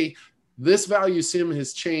says, hey, this value sim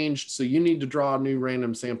has changed, so you need to draw a new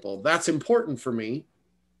random sample. That's important for me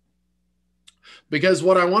because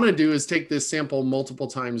what I want to do is take this sample multiple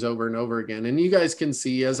times over and over again. And you guys can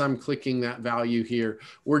see as I'm clicking that value here,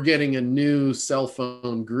 we're getting a new cell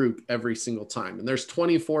phone group every single time. And there's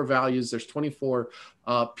 24 values. There's 24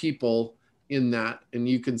 people in that. And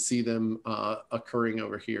you can see them occurring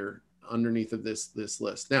over here underneath of this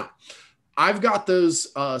list. Now, I've got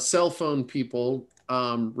those cell phone people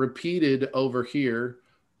repeated over here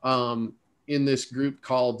in this group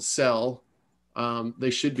called cell. They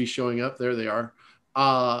should be showing up. There they are.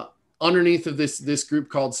 Underneath of this group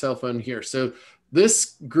called cell phone here. So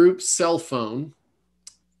this group cell phone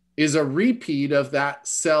is a repeat of that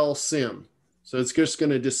cell sim. So it's just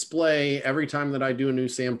going to display every time that I do a new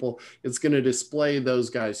sample, it's going to display those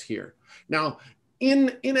guys here. Now,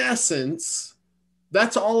 in essence,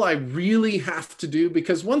 that's all I really have to do,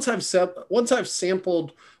 because once I've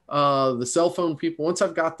sampled the cell phone people, once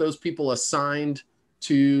I've got those people assigned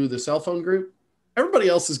to the cell phone group, everybody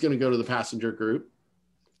else is going to go to the passenger group.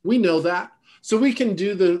 We know that, so we can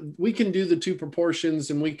do the two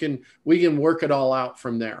proportions, and we can work it all out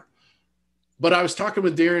from there. But I was talking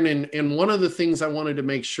with Daren, and one of the things I wanted to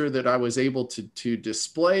make sure that I was able to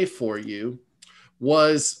display for you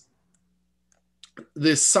was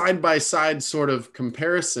this side-by-side sort of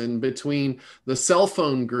comparison between the cell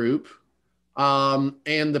phone group and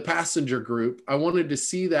the passenger group. I wanted to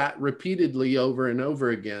see that repeatedly over and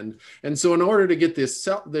over again. And so in order to get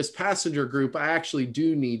this passenger group, I actually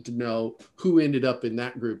do need to know who ended up in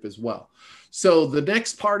that group as well. So the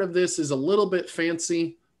next part of this is a little bit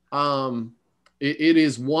fancy. It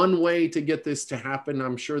is one way to get this to happen.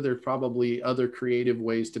 I'm sure there's probably other creative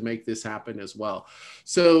ways to make this happen as well.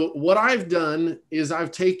 So what I've done is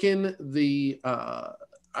I've taken the,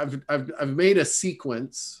 I've made a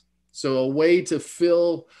sequence. So a way to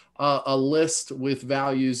fill a list with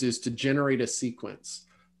values is to generate a sequence.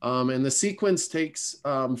 And the sequence takes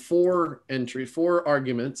four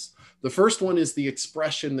arguments. The first one is the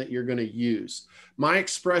expression that you're going to use. My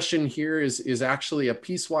expression here is actually a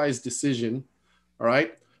piecewise decision. All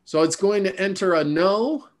right. So it's going to enter a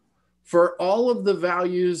no for all of the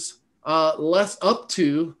values less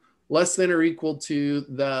than or equal to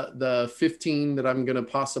the 15 that I'm going to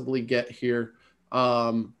possibly get here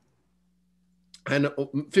Um, and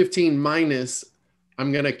 15 minus,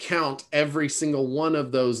 I'm going to count every single one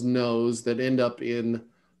of those no's that end up in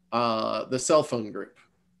the cell phone group.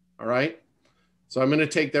 All right. So I'm going to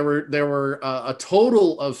take, there were a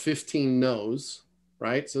total of 15 no's,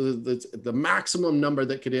 right? So the maximum number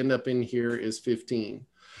that could end up in here is 15.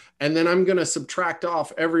 And then I'm going to subtract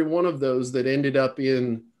off every one of those that ended up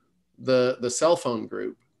in the cell phone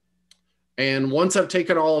group. And once I've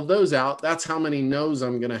taken all of those out, that's how many no's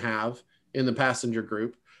I'm going to have in the passenger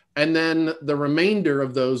group. And then the remainder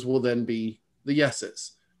of those will then be the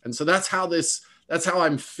yeses. And so that's how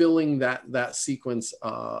I'm filling that sequence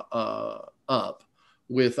up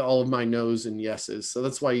with all of my no's and yeses. So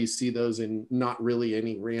that's why you see those in not really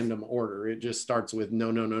any random order. It just starts with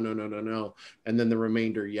no, no, no, no, no, no, no, and then the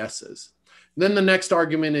remainder yeses. Then the next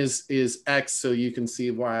argument is x, so you can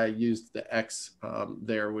see why I used the x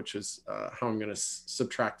there, which is how I'm going to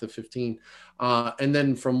subtract the 15. And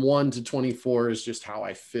then from 1 to 24 is just how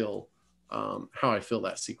I fill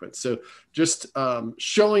that sequence. So just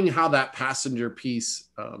showing how that passenger piece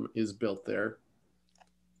is built there.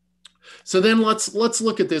 So then let's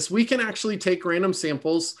look at this. We can actually take random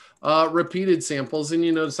samples, repeated samples, and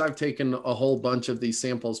you notice I've taken a whole bunch of these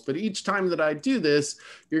samples, but each time that I do this,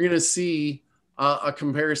 you're going to see a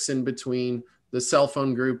comparison between the cell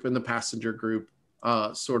phone group and the passenger group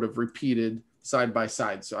sort of repeated side by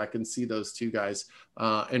side. So I can see those two guys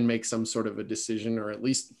and make some sort of a decision, or at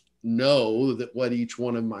least know that what each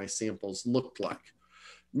one of my samples looked like.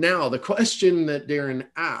 Now, the question that Daren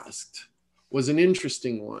asked was an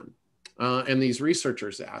interesting one. And these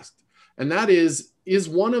researchers asked, and that is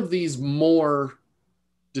one of these more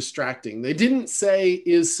distracting? They didn't say,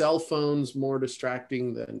 is cell phones more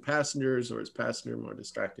distracting than passengers, or is passenger more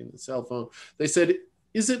distracting than cell phone? They said,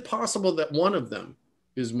 is it possible that one of them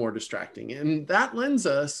is more distracting? And that lends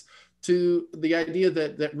us to the idea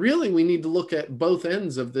that really we need to look at both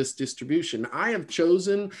ends of this distribution. I have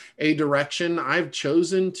chosen a direction. I've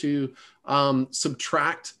chosen to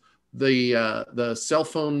subtract the cell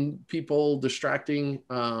phone people distracting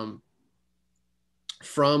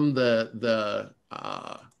from the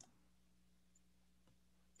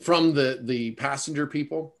passenger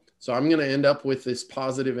people. So I'm going to end up with this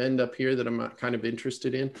positive end up here that I'm not kind of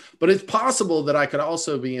interested in. But it's possible that I could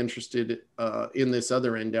also be interested in this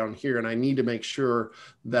other end down here, and I need to make sure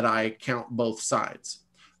that I count both sides.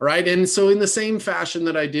 All right. And so in the same fashion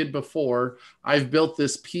that I did before, I've built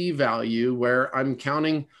this p-value where I'm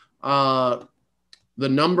counting the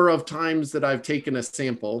number of times that I've taken a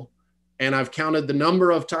sample, and I've counted the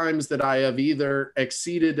number of times that I have either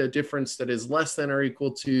exceeded a difference that is less than or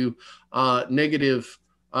equal to negative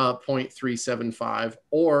 0.375,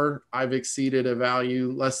 or I've exceeded a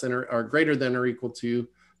value less than or greater than or equal to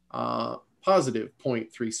positive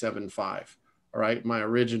 0.375. All right, my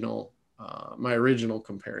original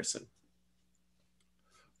comparison.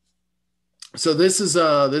 So this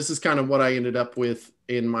is kind of what I ended up with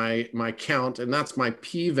in my count, and that's my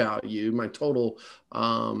p-value, my total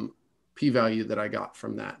p-value that I got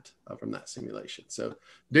from that simulation. So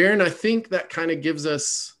Daren, I think that kind of gives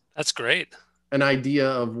us That's great. An idea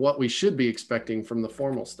of what we should be expecting from the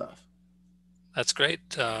formal stuff. That's great.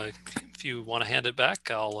 If you want to hand it back,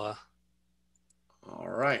 I'll. All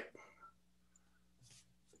right.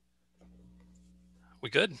 We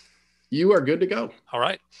good? You are good to go. All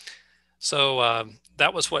right. So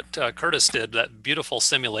that was what Curtis did, that beautiful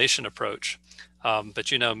simulation approach.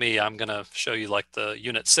 But you know me, I'm going to show you like the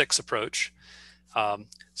Unit 6 approach.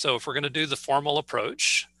 So if we're going to do the formal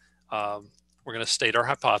approach, we're going to state our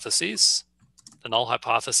hypotheses. The null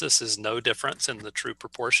hypothesis is no difference in the true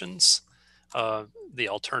proportions. The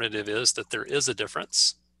alternative is that there is a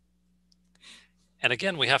difference. And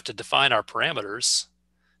again, we have to define our parameters.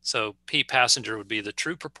 So P passenger would be the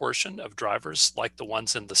true proportion of drivers like the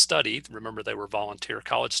ones in the study. Remember, they were volunteer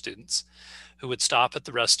college students who would stop at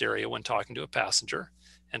the rest area when talking to a passenger.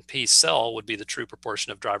 And P cell would be the true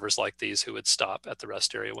proportion of drivers like these who would stop at the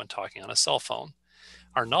rest area when talking on a cell phone.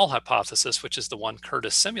 Our null hypothesis, which is the one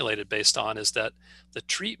Curtis simulated based on, is that the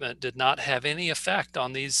treatment did not have any effect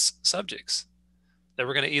on these subjects. They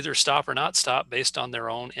were going to either stop or not stop based on their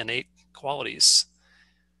own innate qualities.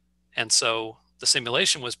 And so the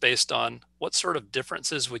simulation was based on what sort of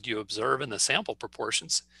differences would you observe in the sample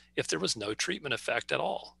proportions if there was no treatment effect at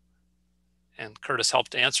all. And Curtis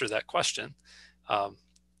helped to answer that question.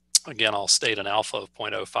 Again, I'll state an alpha of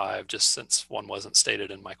 0.05 just since one wasn't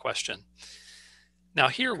stated in my question. Now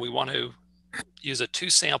here we want to use a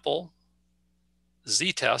two-sample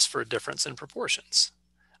z-test for a difference in proportions.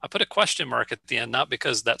 I put a question mark at the end, not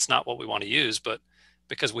because that's not what we want to use, but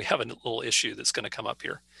because we have a little issue that's going to come up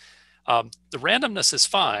here. The randomness is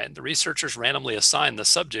fine. The researchers randomly assign the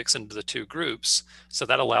subjects into the two groups, so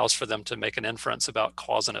that allows for them to make an inference about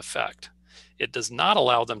cause and effect. It does not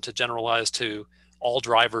allow them to generalize to all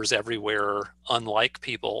drivers everywhere, unlike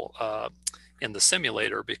people in the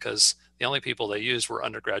simulator, because the only people they used were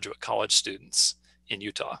undergraduate college students in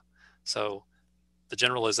Utah. So the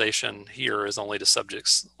generalization here is only to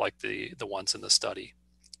subjects like the ones in the study.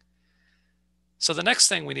 So the next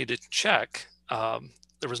thing we need to check,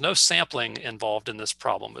 there was no sampling involved in this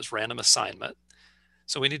problem. It was random assignment.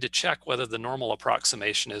 So we need to check whether the normal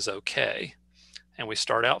approximation is okay. And we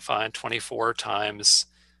start out fine, 24 times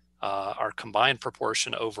our combined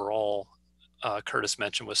proportion overall, Curtis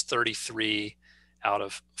mentioned, was 33 out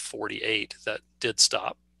of 48 that did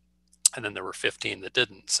stop. And then there were 15 that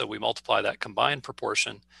didn't. So we multiply that combined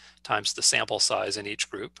proportion times the sample size in each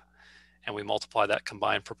group. And we multiply that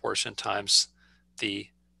combined proportion times the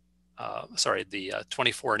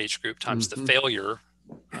 24 in each group times the failure,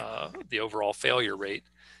 the overall failure rate,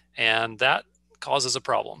 and that causes a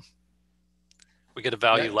problem. We get a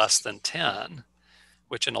value less than 10,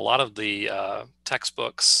 which in a lot of the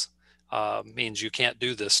textbooks means you can't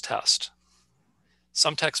do this test.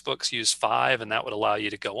 Some textbooks use 5, and that would allow you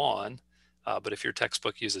to go on, but if your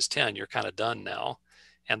textbook uses 10, you're kind of done now.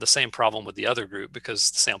 And the same problem with the other group,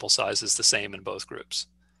 because the sample size is the same in both groups.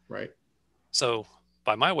 Right. So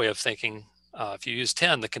by my way of thinking, if you use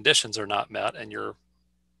 10, the conditions are not met and you're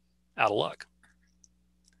out of luck.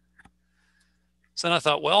 So then I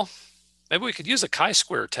thought, well, maybe we could use a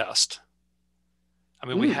chi-square test. I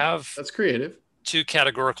mean, we have that's creative. 2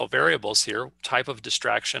 categorical variables here, type of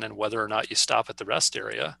distraction and whether or not you stop at the rest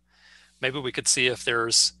area. Maybe we could see if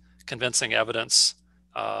there's convincing evidence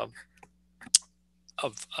of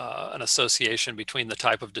an association between the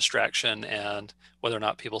type of distraction and whether or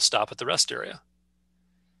not people stop at the rest area.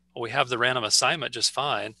 Well, we have the random assignment just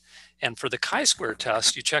fine. And for the chi-square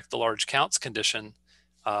test, you check the large counts condition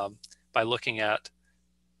by looking at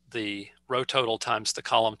the row total times the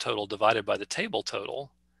column total divided by the table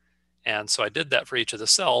total. And so I did that for each of the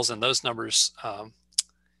cells, and those numbers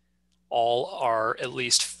all are at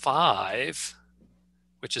least 5,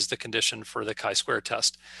 which is the condition for the chi-square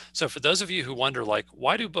test. So for those of you who wonder, like,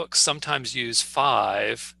 why do books sometimes use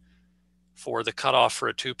 5 for the cutoff for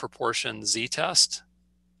a 2 proportion z-test?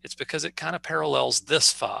 It's because it kind of parallels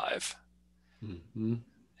this 5.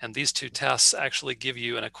 And these 2 tests actually give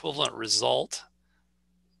you an equivalent result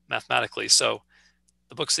mathematically. So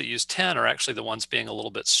the books that use 10 are actually the ones being a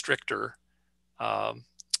little bit stricter on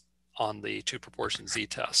the 2 proportion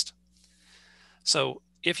z-test. So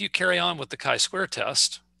if you carry on with the chi-square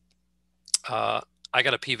test, I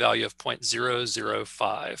got a p-value of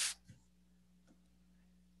 0.005.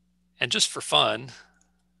 And just for fun,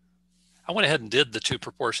 I went ahead and did the 2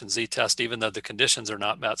 proportion z-test, even though the conditions are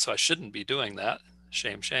not met, so I shouldn't be doing that.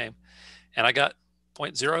 Shame, shame. And I got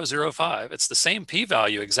 0.005. It's the same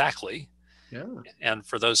p-value exactly. Yeah. And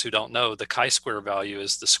for those who don't know, the chi-square value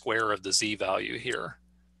is the square of the z value here.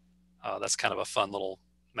 That's kind of a fun little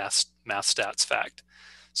math stats fact.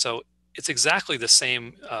 So it's exactly the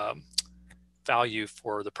same value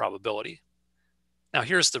for the probability. Now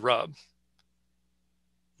here's the rub.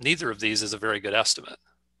 Neither of these is a very good estimate.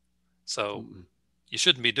 So you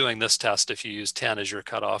shouldn't be doing this test if you use 10 as your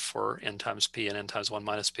cutoff for n times p and n times 1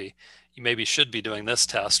 minus p. You maybe should be doing this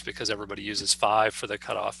test because everybody uses 5 for the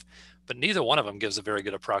cutoff, but neither one of them gives a very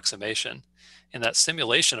good approximation. In that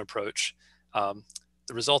simulation approach, the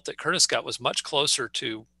result that Curtis got was much closer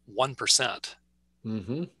to 1%.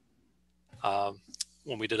 When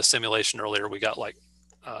we did a simulation earlier, we got like...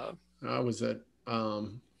 I was at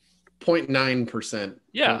 0.9%,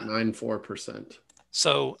 yeah. 0.94%.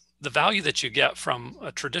 So the value that you get from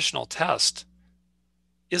a traditional test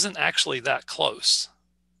isn't actually that close.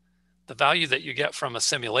 The value that you get from a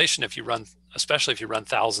simulation, if you run, especially if you run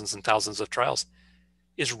thousands and thousands of trials,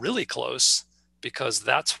 is really close, because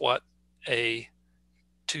that's what a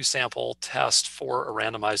 2-sample test for a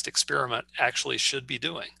randomized experiment actually should be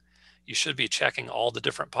doing. You should be checking all the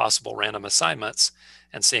different possible random assignments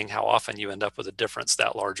and seeing how often you end up with a difference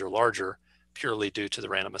that large or larger purely due to the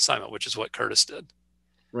random assignment, which is what Curtis did.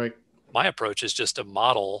 Right. My approach is just a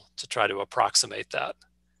model to try to approximate that.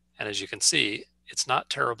 And as you can see, it's not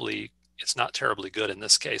terribly good in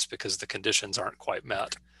this case because the conditions aren't quite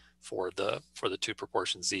met for the 2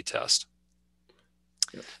 proportion z-test.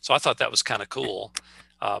 Yep. So I thought that was kind of cool.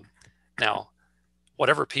 Now,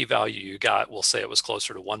 whatever p-value you got, we'll say it was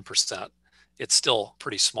closer to 1%. It's still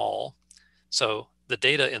pretty small. So the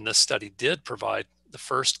data in this study did provide the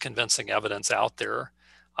first convincing evidence out there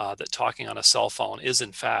that talking on a cell phone is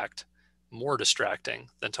in fact more distracting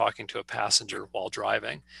than talking to a passenger while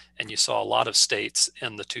driving. And you saw a lot of states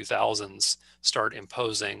in the 2000s start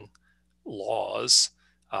imposing laws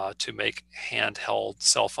to make handheld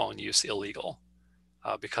cell phone use illegal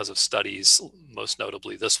because of studies, most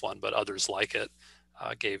notably this one, but others like it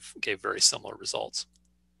gave very similar results.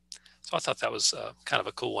 So I thought that was kind of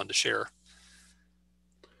a cool one to share.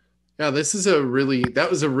 Yeah, that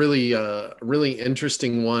was a really really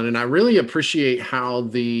interesting one, and I really appreciate how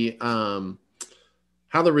the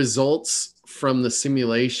results from the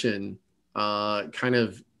simulation kind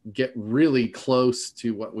of get really close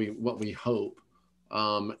to what we hope.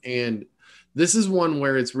 And this is one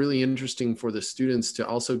where it's really interesting for the students to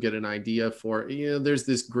also get an idea for, there's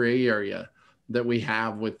this gray area that we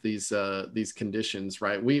have with these conditions,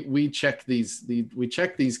 right? We check we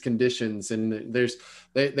check these conditions, and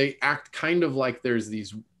they act kind of like there's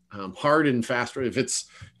these hard and fast. If it's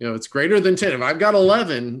it's greater than 10, if I've got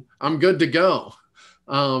 11, I'm good to go.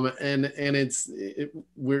 And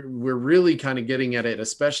we're really kind of getting at it,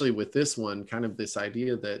 especially with this one, kind of this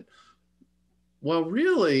idea that, well,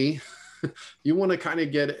 really, you want to kind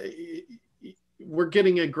of we're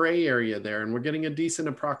getting a gray area there, and we're getting a decent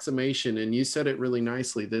approximation. And you said it really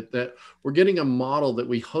nicely that we're getting a model that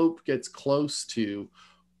we hope gets close to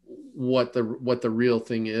what the real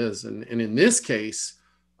thing is. And in this case,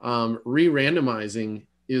 re-randomizing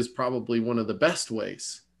is probably one of the best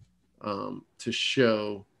ways to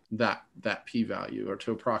show that p-value, or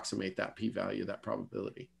to approximate that p-value, that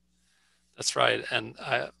probability. That's right. And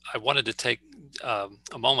I wanted to take a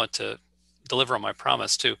moment to deliver on my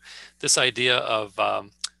promise too. This idea of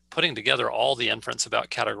putting together all the inference about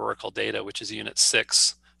categorical data, which is Unit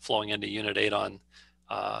 6 flowing into Unit 8 on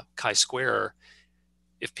chi-square.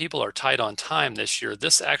 If people are tight on time this year,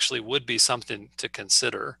 this actually would be something to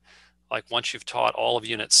consider. Like once you've taught all of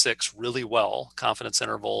Unit 6 really well, confidence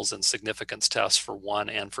intervals and significance tests for 1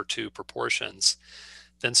 and for 2 proportions,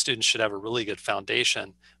 then students should have a really good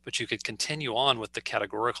foundation. But you could continue on with the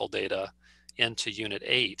categorical data into Unit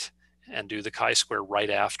 8 and do the chi-square right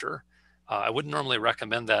after. I wouldn't normally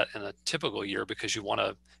recommend that in a typical year, because you want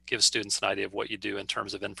to give students an idea of what you do in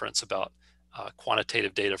terms of inference about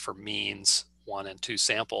quantitative data for means, 1 and 2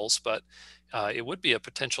 samples. But it would be a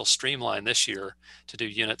potential streamline this year to do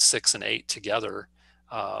Units 6 and 8 together.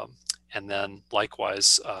 And then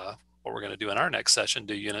likewise, what we're going to do in our next session,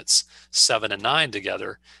 do Units 7 and 9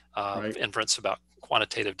 together, Right. inference about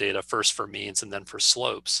quantitative data first for means and then for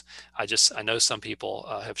slopes. I know some people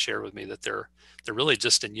have shared with me that they're really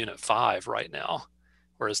just in Unit 5 right now,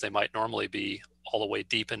 whereas they might normally be all the way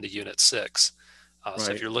deep into Unit 6. So if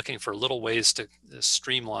Right. you're looking for little ways to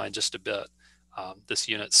streamline just a bit, this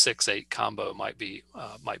Unit 6-8 combo might be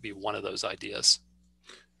one of those ideas.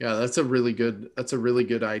 Yeah, that's a really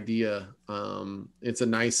good idea. It's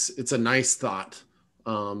a nice thought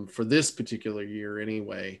for this particular year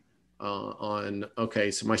anyway. Okay,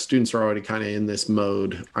 so my students are already kind of in this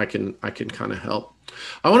mode. I can kind of help.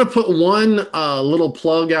 I want to put one little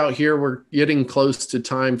plug out here. We're getting close to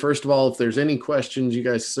time. First of all, if there's any questions, you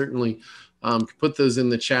guys certainly put those in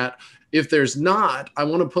the chat. If there's not, I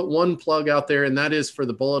want to put one plug out there, and that is for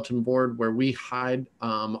the bulletin board, where we hide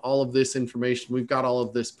all of this information. We've got all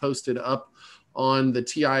of this posted up on the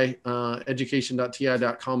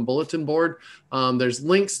education.ti.com bulletin board. There's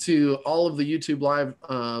links to all of the YouTube live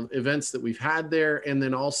events that we've had there, and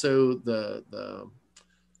then also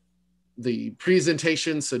the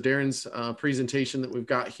presentation, so Daren's presentation that we've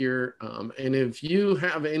got here. And if you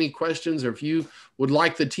have any questions, or if you would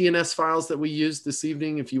like the TNS files that we used this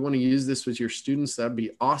evening, if you want to use this with your students, that'd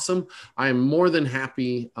be awesome. I am more than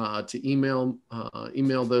happy to email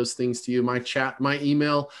those things to you. My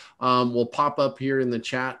email will pop up here in the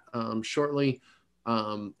chat shortly.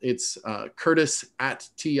 It's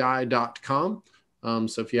curtis@ti.com.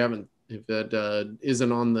 So if that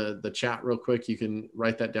isn't on the chat real quick, you can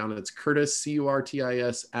write that down. It's Curtis,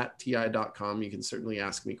 CURTIS @ti.com. You can certainly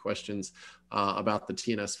ask me questions about the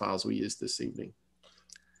TNS files we used this evening.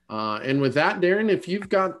 And with that, Daren, if you've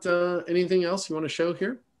got anything else you want to show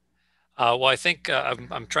here? Well, I think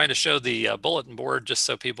I'm trying to show the bulletin board just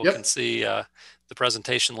so people can see the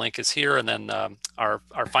presentation link is here. And then our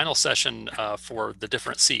final session for the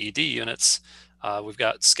different CED units, we've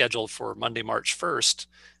got scheduled for Monday, March 1st.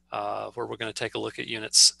 Where we're going to take a look at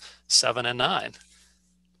Units 7 and 9.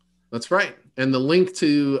 That's right. And the link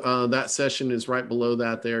to that session is right below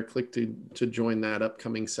that there. Click to join that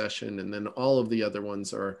upcoming session. And then all of the other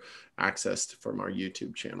ones are accessed from our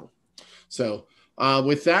YouTube channel. So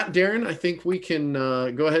with that, Daren, I think we can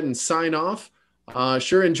go ahead and sign off.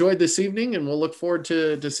 Sure enjoyed this evening, and we'll look forward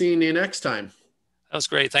to seeing you next time. That was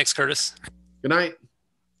great. Thanks, Curtis. Good night.